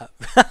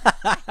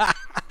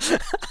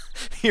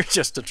 You're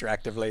just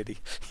attractive, lady.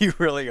 You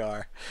really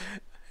are.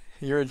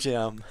 You're a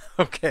gem.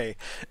 Okay.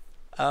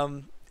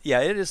 Yeah,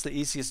 it is the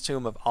easiest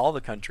tomb of all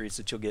the countries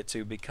that you'll get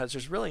to because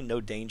there's really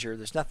no danger.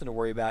 There's nothing to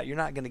worry about. You're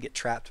not going to get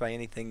trapped by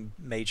anything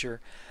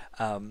major.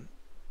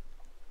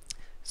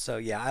 So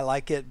yeah, I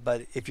like it.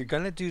 But if you're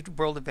going to do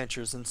World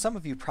Adventures, and some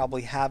of you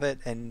probably have it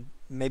and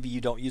maybe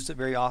you don't use it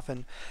very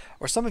often,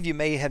 or some of you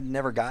may have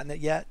never gotten it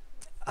yet,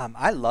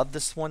 I love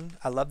this one.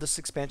 I love this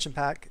expansion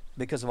pack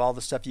because of all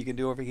the stuff you can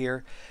do over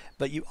here.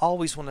 But you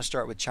always want to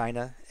start with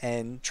China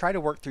and try to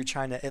work through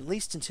China at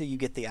least until you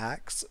get the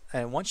axe.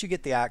 And once you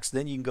get the axe,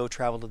 then you can go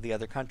travel to the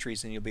other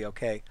countries and you'll be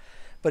okay.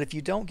 But if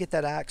you don't get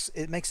that axe,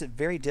 it makes it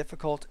very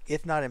difficult,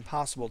 if not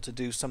impossible, to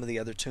do some of the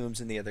other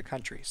tombs in the other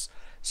countries.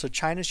 So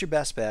China's your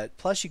best bet.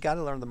 Plus, you got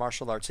to learn the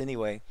martial arts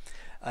anyway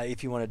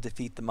if you want to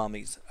defeat the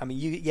mummies. I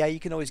mean, yeah, you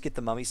can always get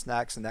the mummy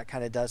snacks, and that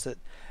kind of does it.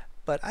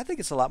 But I think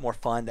it's a lot more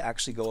fun to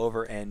actually go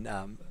over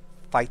and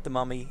fight the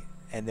mummy,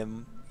 and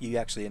then you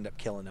actually end up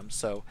killing him.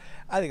 So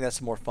I think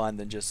that's more fun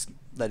than just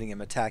letting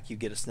him attack you,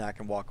 get a snack,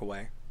 and walk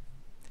away.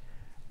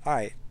 All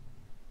right.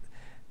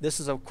 This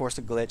is, of course,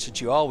 a glitch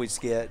that you always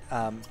get.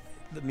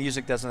 The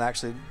music doesn't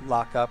actually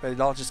lock up.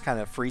 It all just kind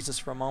of freezes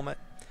for a moment.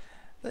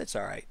 But it's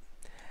all right.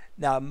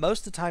 Now,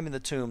 most of the time in the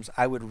tombs,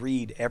 I would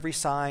read every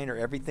sign or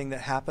everything that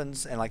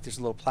happens, and like there's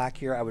a little plaque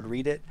here, I would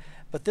read it.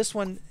 But this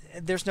one,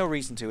 there's no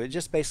reason to. It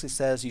just basically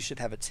says you should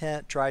have a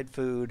tent, dried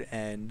food,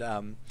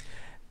 and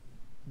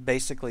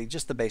basically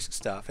just the basic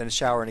stuff, and a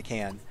shower and a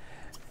can.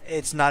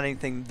 It's not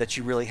anything that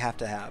you really have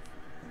to have.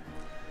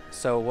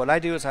 So what I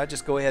do is I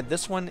just go ahead.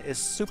 This one is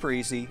super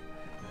easy.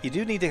 You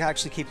do need to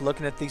actually keep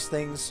looking at these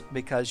things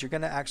because you're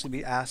going to actually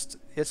be asked,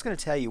 it's going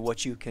to tell you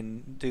what you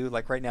can do.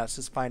 Like right now it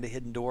says find a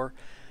hidden door.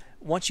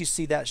 Once you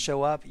see that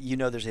show up, you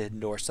know there's a hidden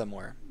door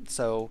somewhere.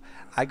 So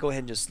I go ahead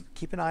and just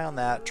keep an eye on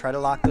that, try to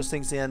lock those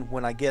things in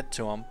when I get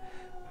to them,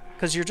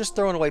 because you're just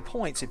throwing away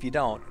points if you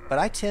don't.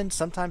 But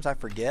sometimes I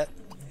forget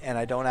and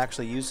I don't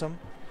actually use them,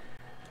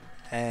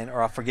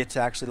 or I'll forget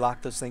to actually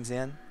lock those things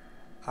in.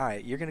 All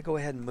right, you're going to go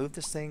ahead and move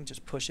this thing,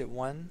 just push it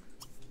one,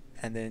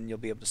 and then you'll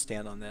be able to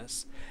stand on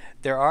this.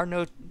 There are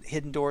no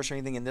hidden doors or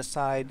anything in this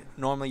side.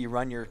 Normally you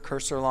run your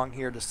cursor along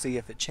here to see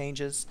if it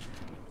changes,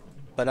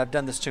 but I've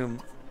done this tomb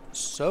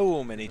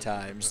so many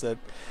times that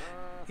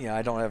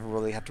I don't ever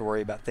really have to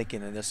worry about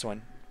thinking in this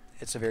one.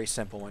 It's a very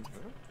simple one.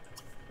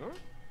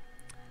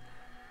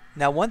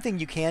 Now, one thing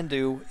you can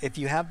do, if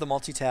you have the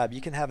multi-tab,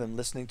 you can have him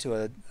listening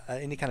to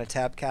any kind of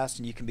tab cast,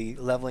 and you can be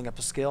leveling up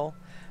a skill.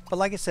 But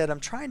like I said, I'm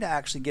trying to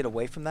actually get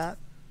away from that,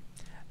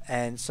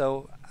 and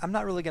so I'm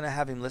not really going to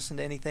have him listen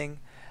to anything.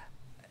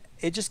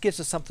 It just gives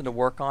us something to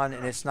work on,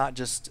 and it's not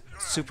just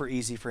super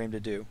easy for him to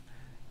do.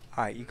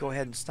 All right, you go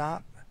ahead and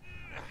stop.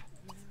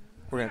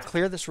 We're going to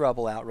clear this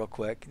rubble out real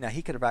quick. Now,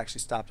 he could have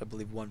actually stopped, I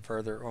believe, one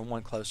further or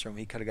one closer, and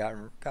he could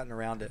have gotten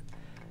around it.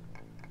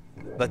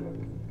 But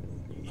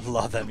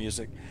love that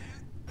music.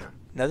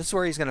 Now, this is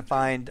where he's going to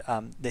find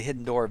the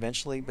hidden door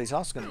eventually, but he's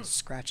also going to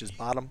scratch his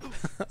bottom.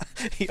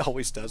 He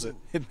always does it.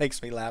 It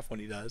makes me laugh when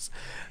he does.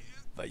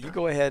 But you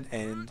go ahead,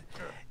 and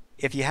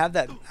if you have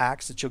that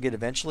axe that you'll get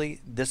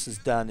eventually, this is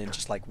done in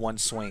just like one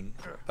swing.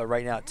 But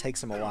right now, it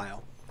takes him a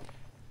while.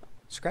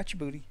 Scratch your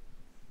booty.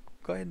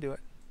 Go ahead and do it.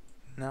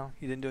 No,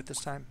 he didn't do it this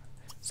time.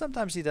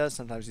 Sometimes he does,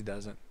 sometimes he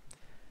doesn't.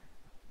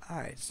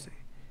 Alright, let's see.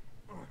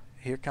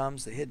 Here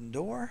comes the hidden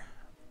door.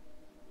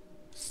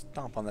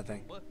 Stomp on that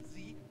thing.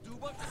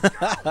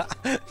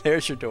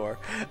 There's your door.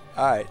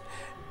 Alright.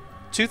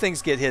 Two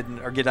things get hidden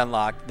or get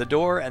unlocked. The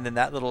door and then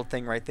that little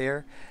thing right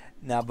there.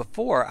 Now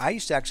before, I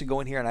used to actually go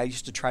in here and I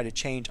used to try to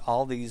change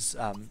all these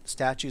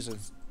statues and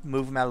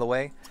move them out of the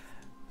way.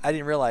 I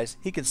didn't realize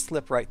he can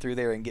slip right through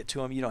there and get to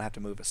them. You don't have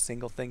to move a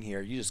single thing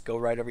here. You just go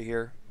right over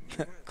here.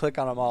 Click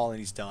on them all and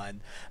he's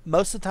done.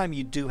 Most of the time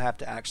you do have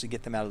to actually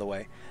get them out of the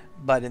way,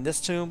 but in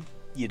this tomb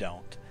you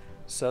don't.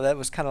 So that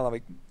was kind of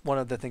like one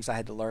of the things I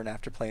had to learn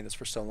after playing this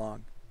for so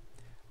long.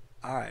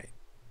 Alright,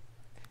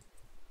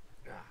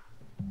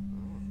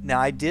 now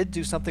I did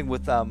do something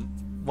with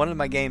one of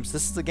my games.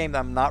 This is a game that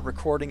I'm not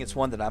recording. It's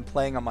one that I'm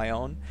playing on my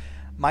own.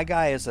 My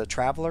guy is a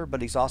traveler,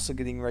 but he's also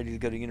getting ready to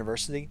go to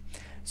university,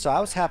 so I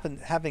was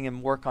having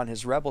him work on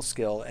his rebel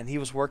skill, and he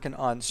was working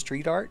on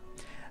street art.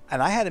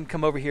 And I had him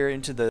come over here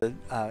into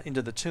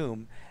the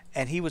tomb,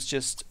 and he was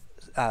just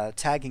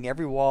tagging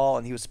every wall,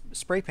 and he was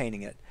spray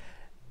painting it.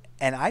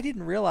 And I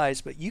didn't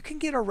realize, but you can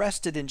get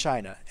arrested in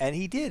China. And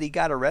he did. He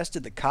got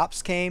arrested. The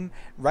cops came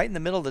right in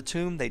the middle of the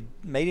tomb. They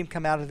made him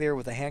come out of there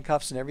with the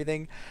handcuffs and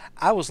everything.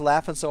 I was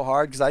laughing so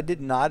hard because I did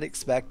not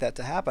expect that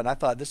to happen. I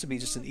thought this would be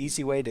just an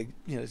easy way to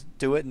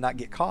do it and not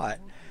get caught.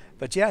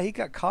 But yeah, he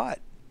got caught.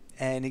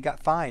 And he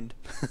got fined.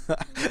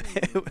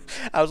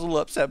 I was a little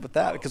upset with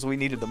that because we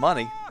needed the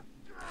money.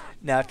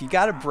 Now, if you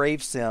got a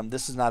Brave Sim,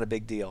 this is not a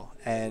big deal.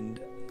 And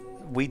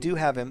we do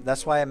have him.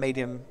 That's why I made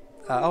him.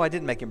 Oh, I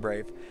didn't make him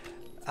brave.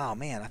 Oh,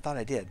 man, I thought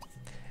I did.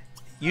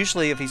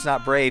 Usually, if he's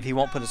not brave, he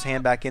won't put his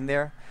hand back in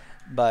there.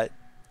 But,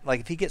 like,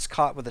 if he gets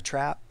caught with a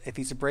trap, if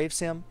he's a Brave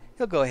Sim,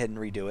 he'll go ahead and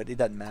redo it. It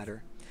doesn't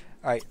matter.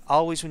 All right,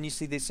 always when you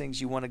see these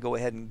things, you want to go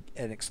ahead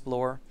and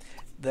explore.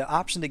 The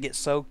option to get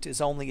soaked is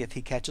only if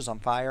he catches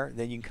on fire.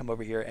 Then you can come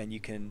over here and you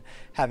can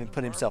have him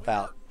put himself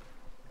out.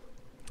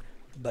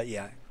 But,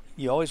 yeah.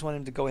 You always want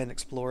him to go ahead and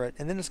explore it,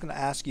 and then it's going to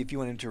ask you if you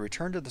want him to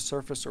return to the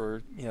surface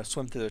or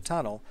swim through the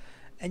tunnel,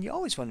 and you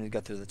always want him to go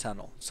through the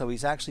tunnel. So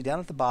he's actually down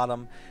at the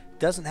bottom,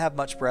 doesn't have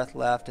much breath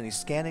left, and he's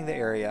scanning the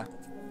area.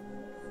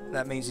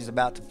 That means he's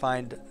about to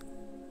find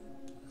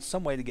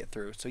some way to get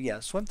through. So yeah,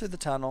 swim through the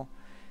tunnel,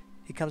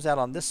 he comes out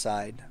on this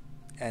side,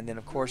 and then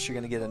of course you're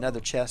going to get another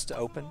chest to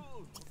open.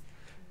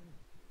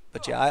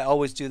 But yeah, I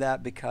always do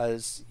that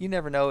because you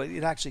never know.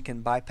 It actually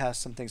can bypass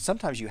some things.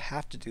 Sometimes you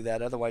have to do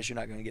that, otherwise you're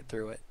not going to get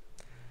through it.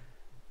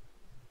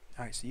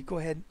 Alright, so you go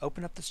ahead and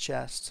open up this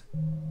chest,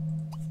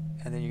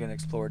 and then you're going to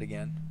explore it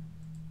again.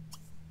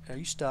 Are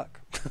you stuck?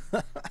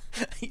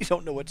 You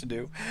don't know what to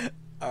do.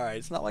 Alright,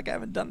 it's not like I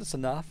haven't done this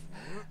enough.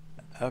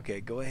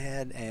 Okay, go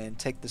ahead and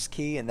take this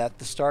key, and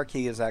the star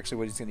key is actually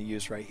what he's going to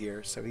use right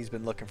here. So he's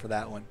been looking for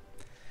that one.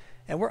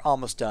 And we're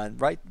almost done.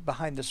 Right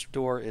behind this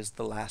door is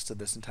the last of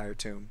this entire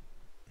tomb.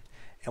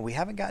 And we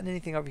haven't gotten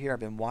anything over here.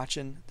 I've been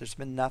watching. There's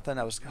been nothing.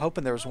 I was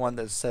hoping there was one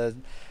that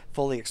said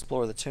fully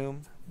explore the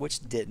tomb,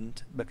 which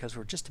didn't, because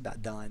we're just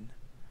about done.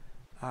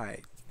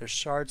 Alright, there's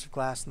shards of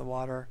glass in the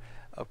water.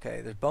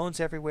 Okay, there's bones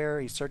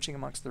everywhere. He's searching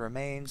amongst the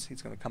remains.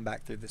 He's going to come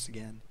back through this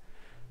again.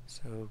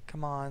 So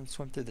come on,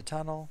 swim through the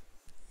tunnel.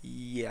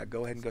 Yeah,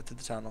 go ahead and go through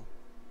the tunnel.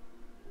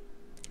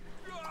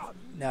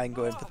 Now you can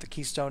go ahead and put the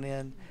keystone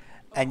in.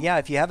 And yeah,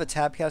 if you have a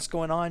tabcast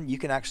going on, you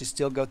can actually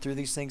still go through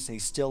these things, and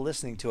he's still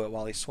listening to it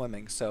while he's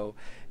swimming. So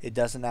it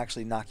doesn't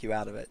actually knock you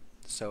out of it.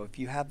 So if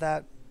you have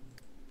that,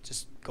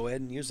 just go ahead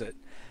and use it.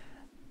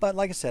 But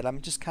like I said, I'm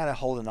just kind of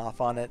holding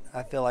off on it.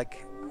 I feel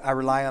like I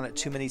rely on it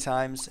too many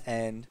times,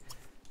 and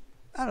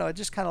I don't know, I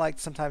just kind of like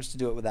sometimes to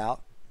do it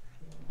without.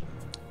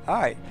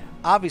 Alright,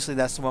 obviously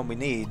that's the one we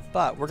need,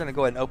 but we're going to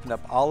go ahead and open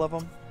up all of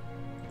them.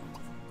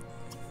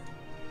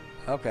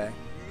 Okay.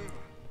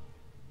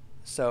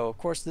 So, of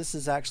course, this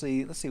is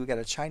actually, let's see, we got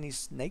a Chinese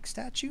snake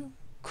statue.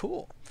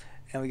 Cool.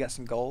 And we got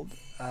some gold.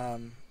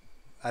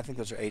 I think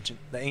those are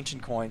the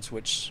ancient coins,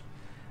 which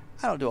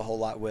I don't do a whole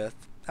lot with.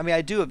 I mean,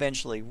 I do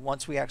eventually.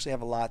 Once we actually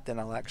have a lot, then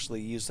I'll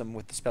actually use them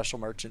with the special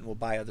merchant. We'll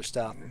buy other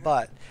stuff.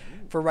 But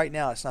for right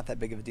now, it's not that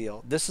big of a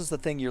deal. This is the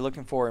thing you're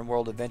looking for in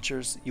World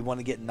Adventures. You want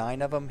to get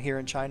 9 of them here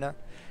in China.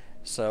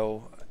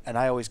 So, and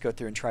I always go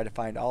through and try to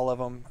find all of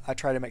them. I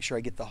try to make sure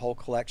I get the whole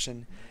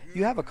collection.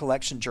 You have a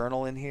collection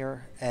journal in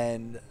here,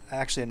 and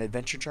actually an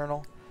adventure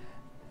journal.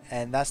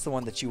 And that's the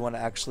one that you want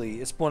to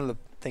actually, it's one of the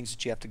things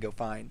that you have to go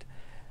find.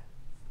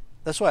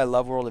 That's why I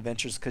love World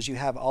Adventures, because you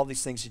have all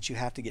these things that you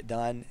have to get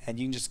done, and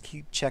you can just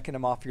keep checking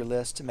them off your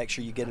list to make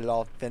sure you get it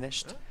all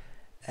finished.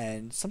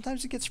 And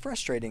sometimes it gets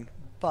frustrating,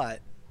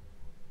 but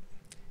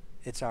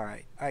it's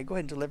alright. Alright, go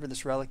ahead and deliver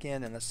this relic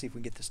in, and let's see if we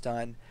can get this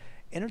done.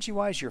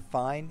 Energy-wise, you're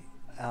fine.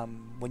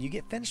 When you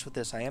get finished with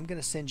this, I am going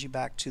to send you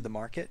back to the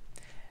market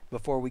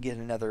before we get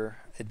another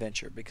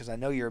adventure, because I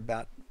know you're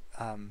about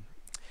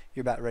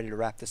ready to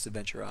wrap this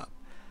adventure up.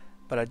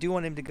 But I do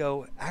want him to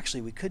go.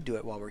 Actually, we could do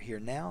it while we're here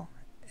now,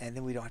 and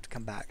then we don't have to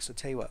come back. So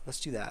tell you what, let's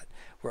do that.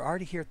 We're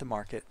already here at the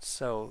market,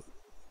 so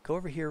go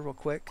over here real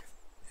quick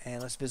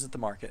and let's visit the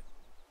market.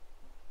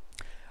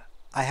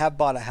 I have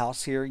bought a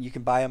house here. You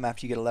can buy them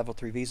after you get a level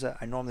 3 visa.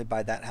 I normally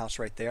buy that house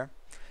right there,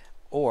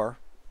 or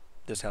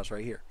this house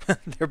right here.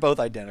 They're both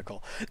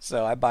identical.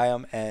 So I buy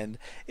them, and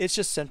it's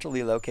just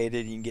centrally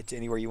located. You can get to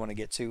anywhere you want to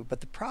get to.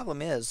 But the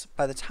problem is,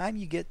 by the time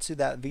you get to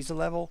that visa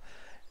level,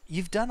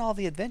 you've done all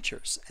the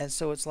adventures. And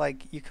so it's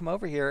like you come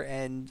over here,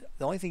 and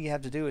the only thing you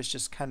have to do is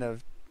just kind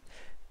of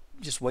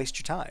just waste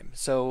your time.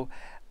 So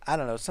I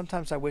don't know.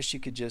 Sometimes I wish you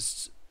could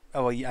just,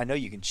 oh, well, I know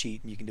you can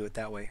cheat and you can do it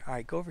that way. All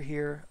right, go over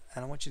here,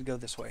 and I want you to go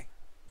this way.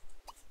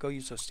 Go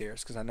use those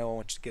stairs, because I know I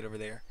want you to get over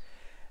there.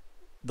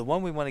 The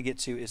one we want to get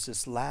to is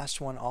this last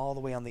one all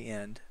the way on the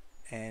end.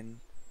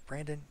 And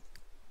Brandon,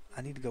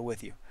 I need to go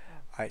with you.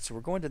 Alright, so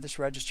we're going to this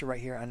register right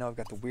here. I know I've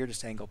got the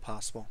weirdest angle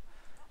possible.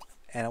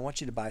 And I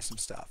want you to buy some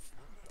stuff.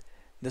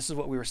 This is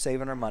what we were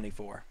saving our money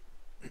for.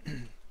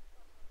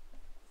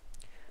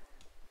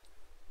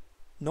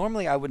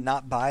 Normally I would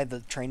not buy the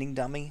training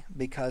dummy,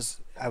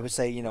 because I would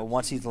say, you know,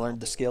 once he's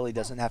learned the skill, he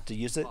doesn't have to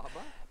use it.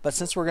 But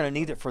since we're going to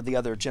need it for the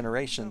other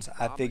generations,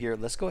 I figure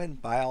let's go ahead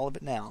and buy all of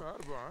it now.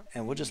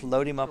 And we'll just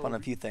load him up on a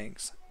few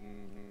things.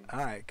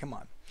 Alright, come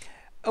on.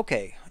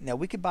 Okay, now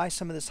we could buy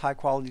some of this high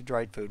quality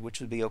dried food, which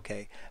would be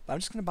okay. But I'm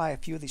just going to buy a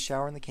few of these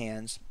shower in the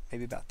cans,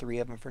 maybe about 3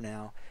 of them for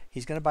now.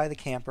 He's going to buy the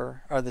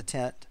camper, or the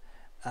tent,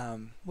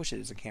 which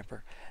it is a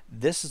camper.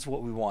 This is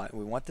what we want.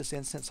 We want this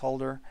incense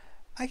holder.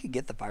 I could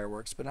get the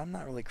fireworks, but I'm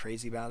not really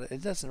crazy about it.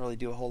 It doesn't really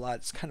do a whole lot.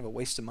 It's kind of a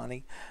waste of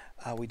money.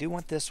 We do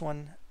want this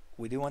one.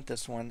 We do want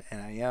this one,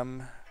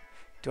 and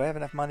do I have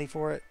enough money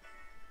for it?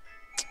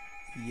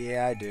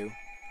 Yeah, I do.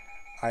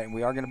 Alright,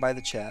 we are going to buy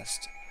the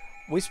chest.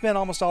 We spent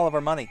almost all of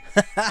our money.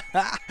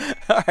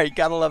 Alright,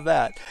 gotta love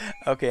that.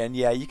 Okay, and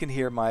yeah, you can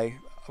hear my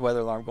weather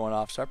alarm going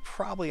off, so I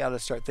probably ought to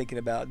start thinking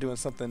about doing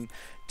something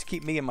to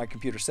keep me and my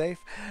computer safe.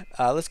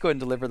 Let's go ahead and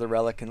deliver the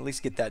relic and at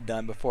least get that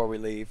done before we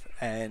leave,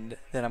 and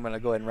then I'm going to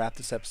go ahead and wrap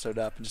this episode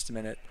up in just a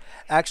minute.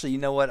 Actually, you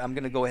know what? I'm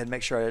going to go ahead and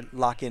make sure I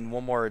lock in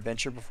one more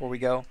adventure before we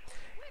go,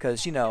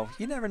 because, you know,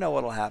 you never know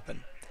what will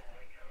happen.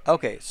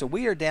 Okay, so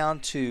we are down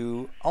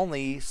to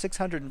only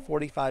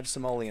 645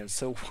 simoleons,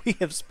 so we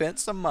have spent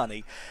some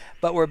money,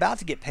 but we're about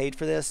to get paid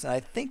for this, and I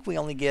think we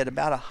only get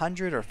about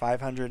 100 or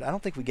 500. I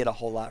don't think we get a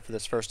whole lot for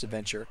this first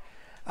adventure.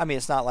 I mean,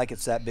 it's not like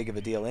it's that big of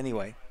a deal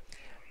anyway.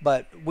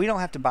 But we don't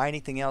have to buy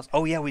anything else.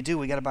 Oh yeah, we do.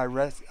 We got to buy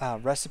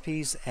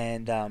recipes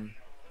and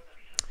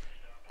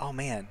oh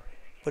man,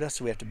 what else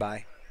do we have to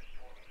buy?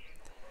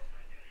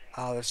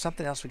 Oh, there's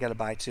something else we got to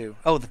buy too.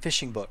 Oh, the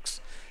fishing books.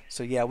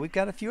 So yeah, we've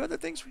got a few other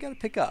things we got to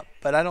pick up,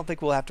 but I don't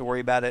think we'll have to worry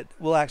about it.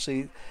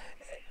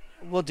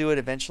 We'll do it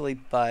eventually,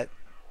 but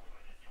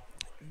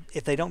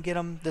if they don't get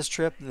him this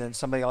trip, then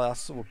somebody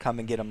else will come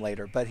and get him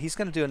later. But he's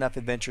going to do enough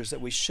adventures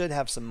that we should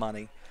have some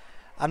money.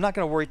 I'm not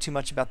going to worry too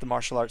much about the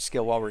martial arts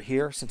skill while we're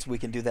here, since we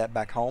can do that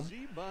back home.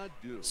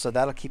 So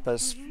that'll keep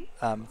us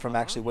from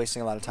actually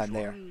wasting a lot of time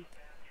there.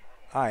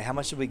 All right, how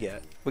much did we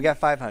get? We got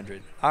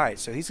 500. All right,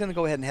 so he's going to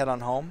go ahead and head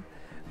on home,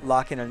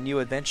 lock in a new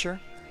adventure.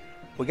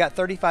 We got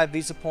 35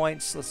 visa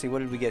points. Let's see, what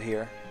did we get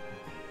here?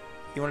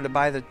 You wanted to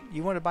buy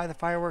the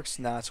fireworks?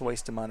 No, it's a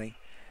waste of money.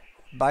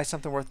 Buy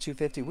something worth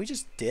 250. We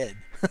just did.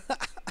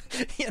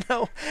 You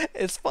know,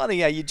 it's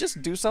funny how you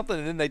just do something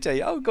and then they tell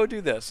you, "Oh, go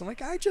do this." I'm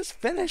like, "I just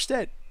finished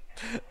it."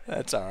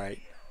 That's all right.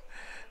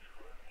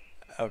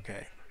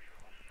 Okay.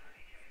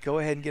 Go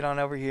ahead and get on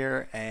over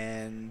here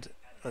and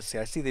let's see.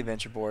 I see the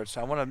adventure board,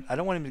 so I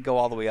don't want him to go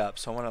all the way up,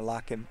 so I want to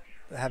lock him,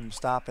 have him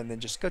stop, and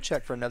then just go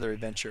check for another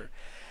adventure.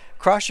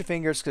 Cross your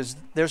fingers, because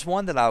there's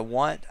one that I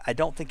want. I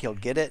don't think he'll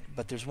get it,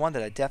 but there's one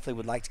that I definitely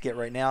would like to get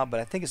right now,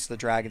 but I think it's the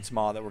Dragon's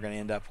Maw that we're going to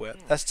end up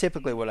with. That's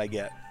typically what I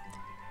get.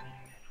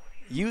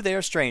 You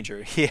there,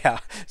 stranger. Yeah.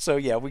 So,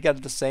 yeah, we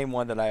got the same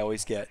one that I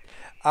always get.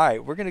 All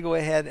right, we're going to go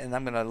ahead, and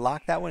I'm going to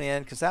lock that one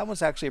in, because that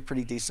one's actually a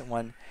pretty decent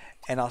one,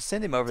 and I'll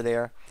send him over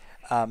there.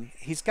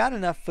 He's got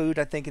enough food,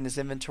 I think, in his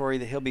inventory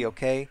that he'll be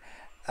okay.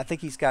 I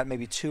think he's got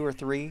maybe 2 or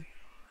 3.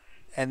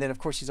 And then, of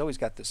course, he's always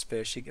got this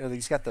fish.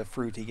 He's got the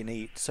fruit he can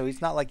eat. So he's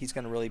not like he's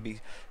going to really be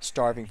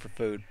starving for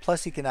food.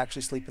 Plus, he can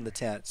actually sleep in the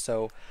tent.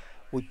 So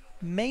we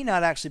may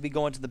not actually be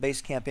going to the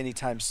base camp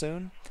anytime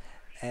soon.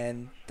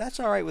 And that's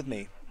all right with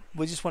me.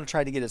 We just want to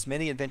try to get as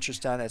many adventures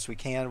done as we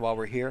can while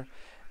we're here.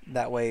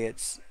 That way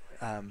it's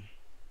going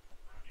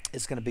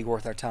to be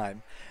worth our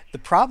time. The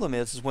problem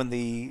is when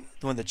the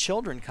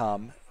children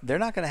come, they're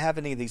not going to have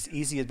any of these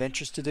easy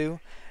adventures to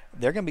do.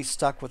 They're going to be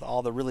stuck with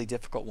all the really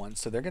difficult ones.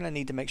 So they're going to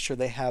need to make sure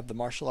they have the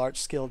martial arts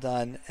skill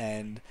done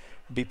and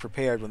be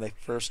prepared when they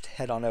first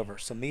head on over.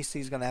 So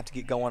Mesi's going to have to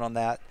get going on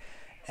that.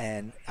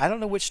 And I don't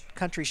know which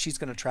country she's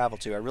going to travel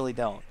to. I really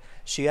don't.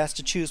 She has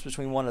to choose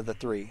between one of the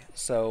 3.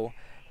 So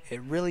it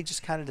really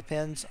just kind of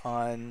depends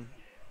on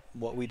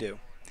what we do.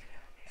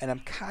 And I'm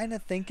kind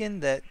of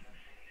thinking that,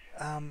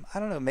 I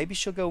don't know, maybe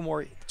she'll go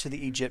more to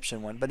the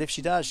Egyptian one. But if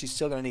she does, she's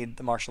still going to need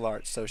the martial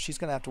arts. So she's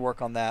going to have to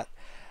work on that.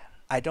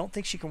 I don't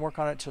think she can work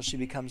on it until she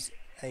becomes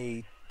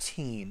a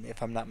teen,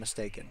 if I'm not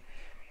mistaken.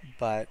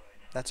 But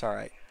that's all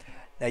right.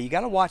 Now, you got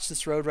to watch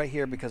this road right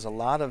here because a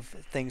lot of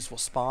things will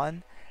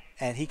spawn,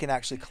 and he can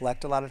actually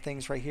collect a lot of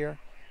things right here.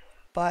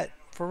 But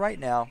for right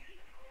now,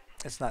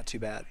 it's not too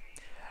bad.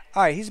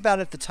 All right, he's about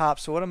at the top,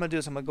 so what I'm going to do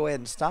is I'm going to go ahead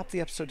and stop the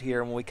episode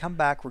here. And when we come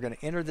back, we're going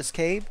to enter this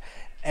cave,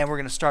 and we're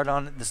going to start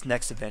on this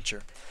next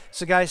adventure.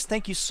 So, guys,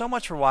 thank you so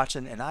much for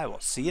watching, and I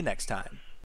will see you next time.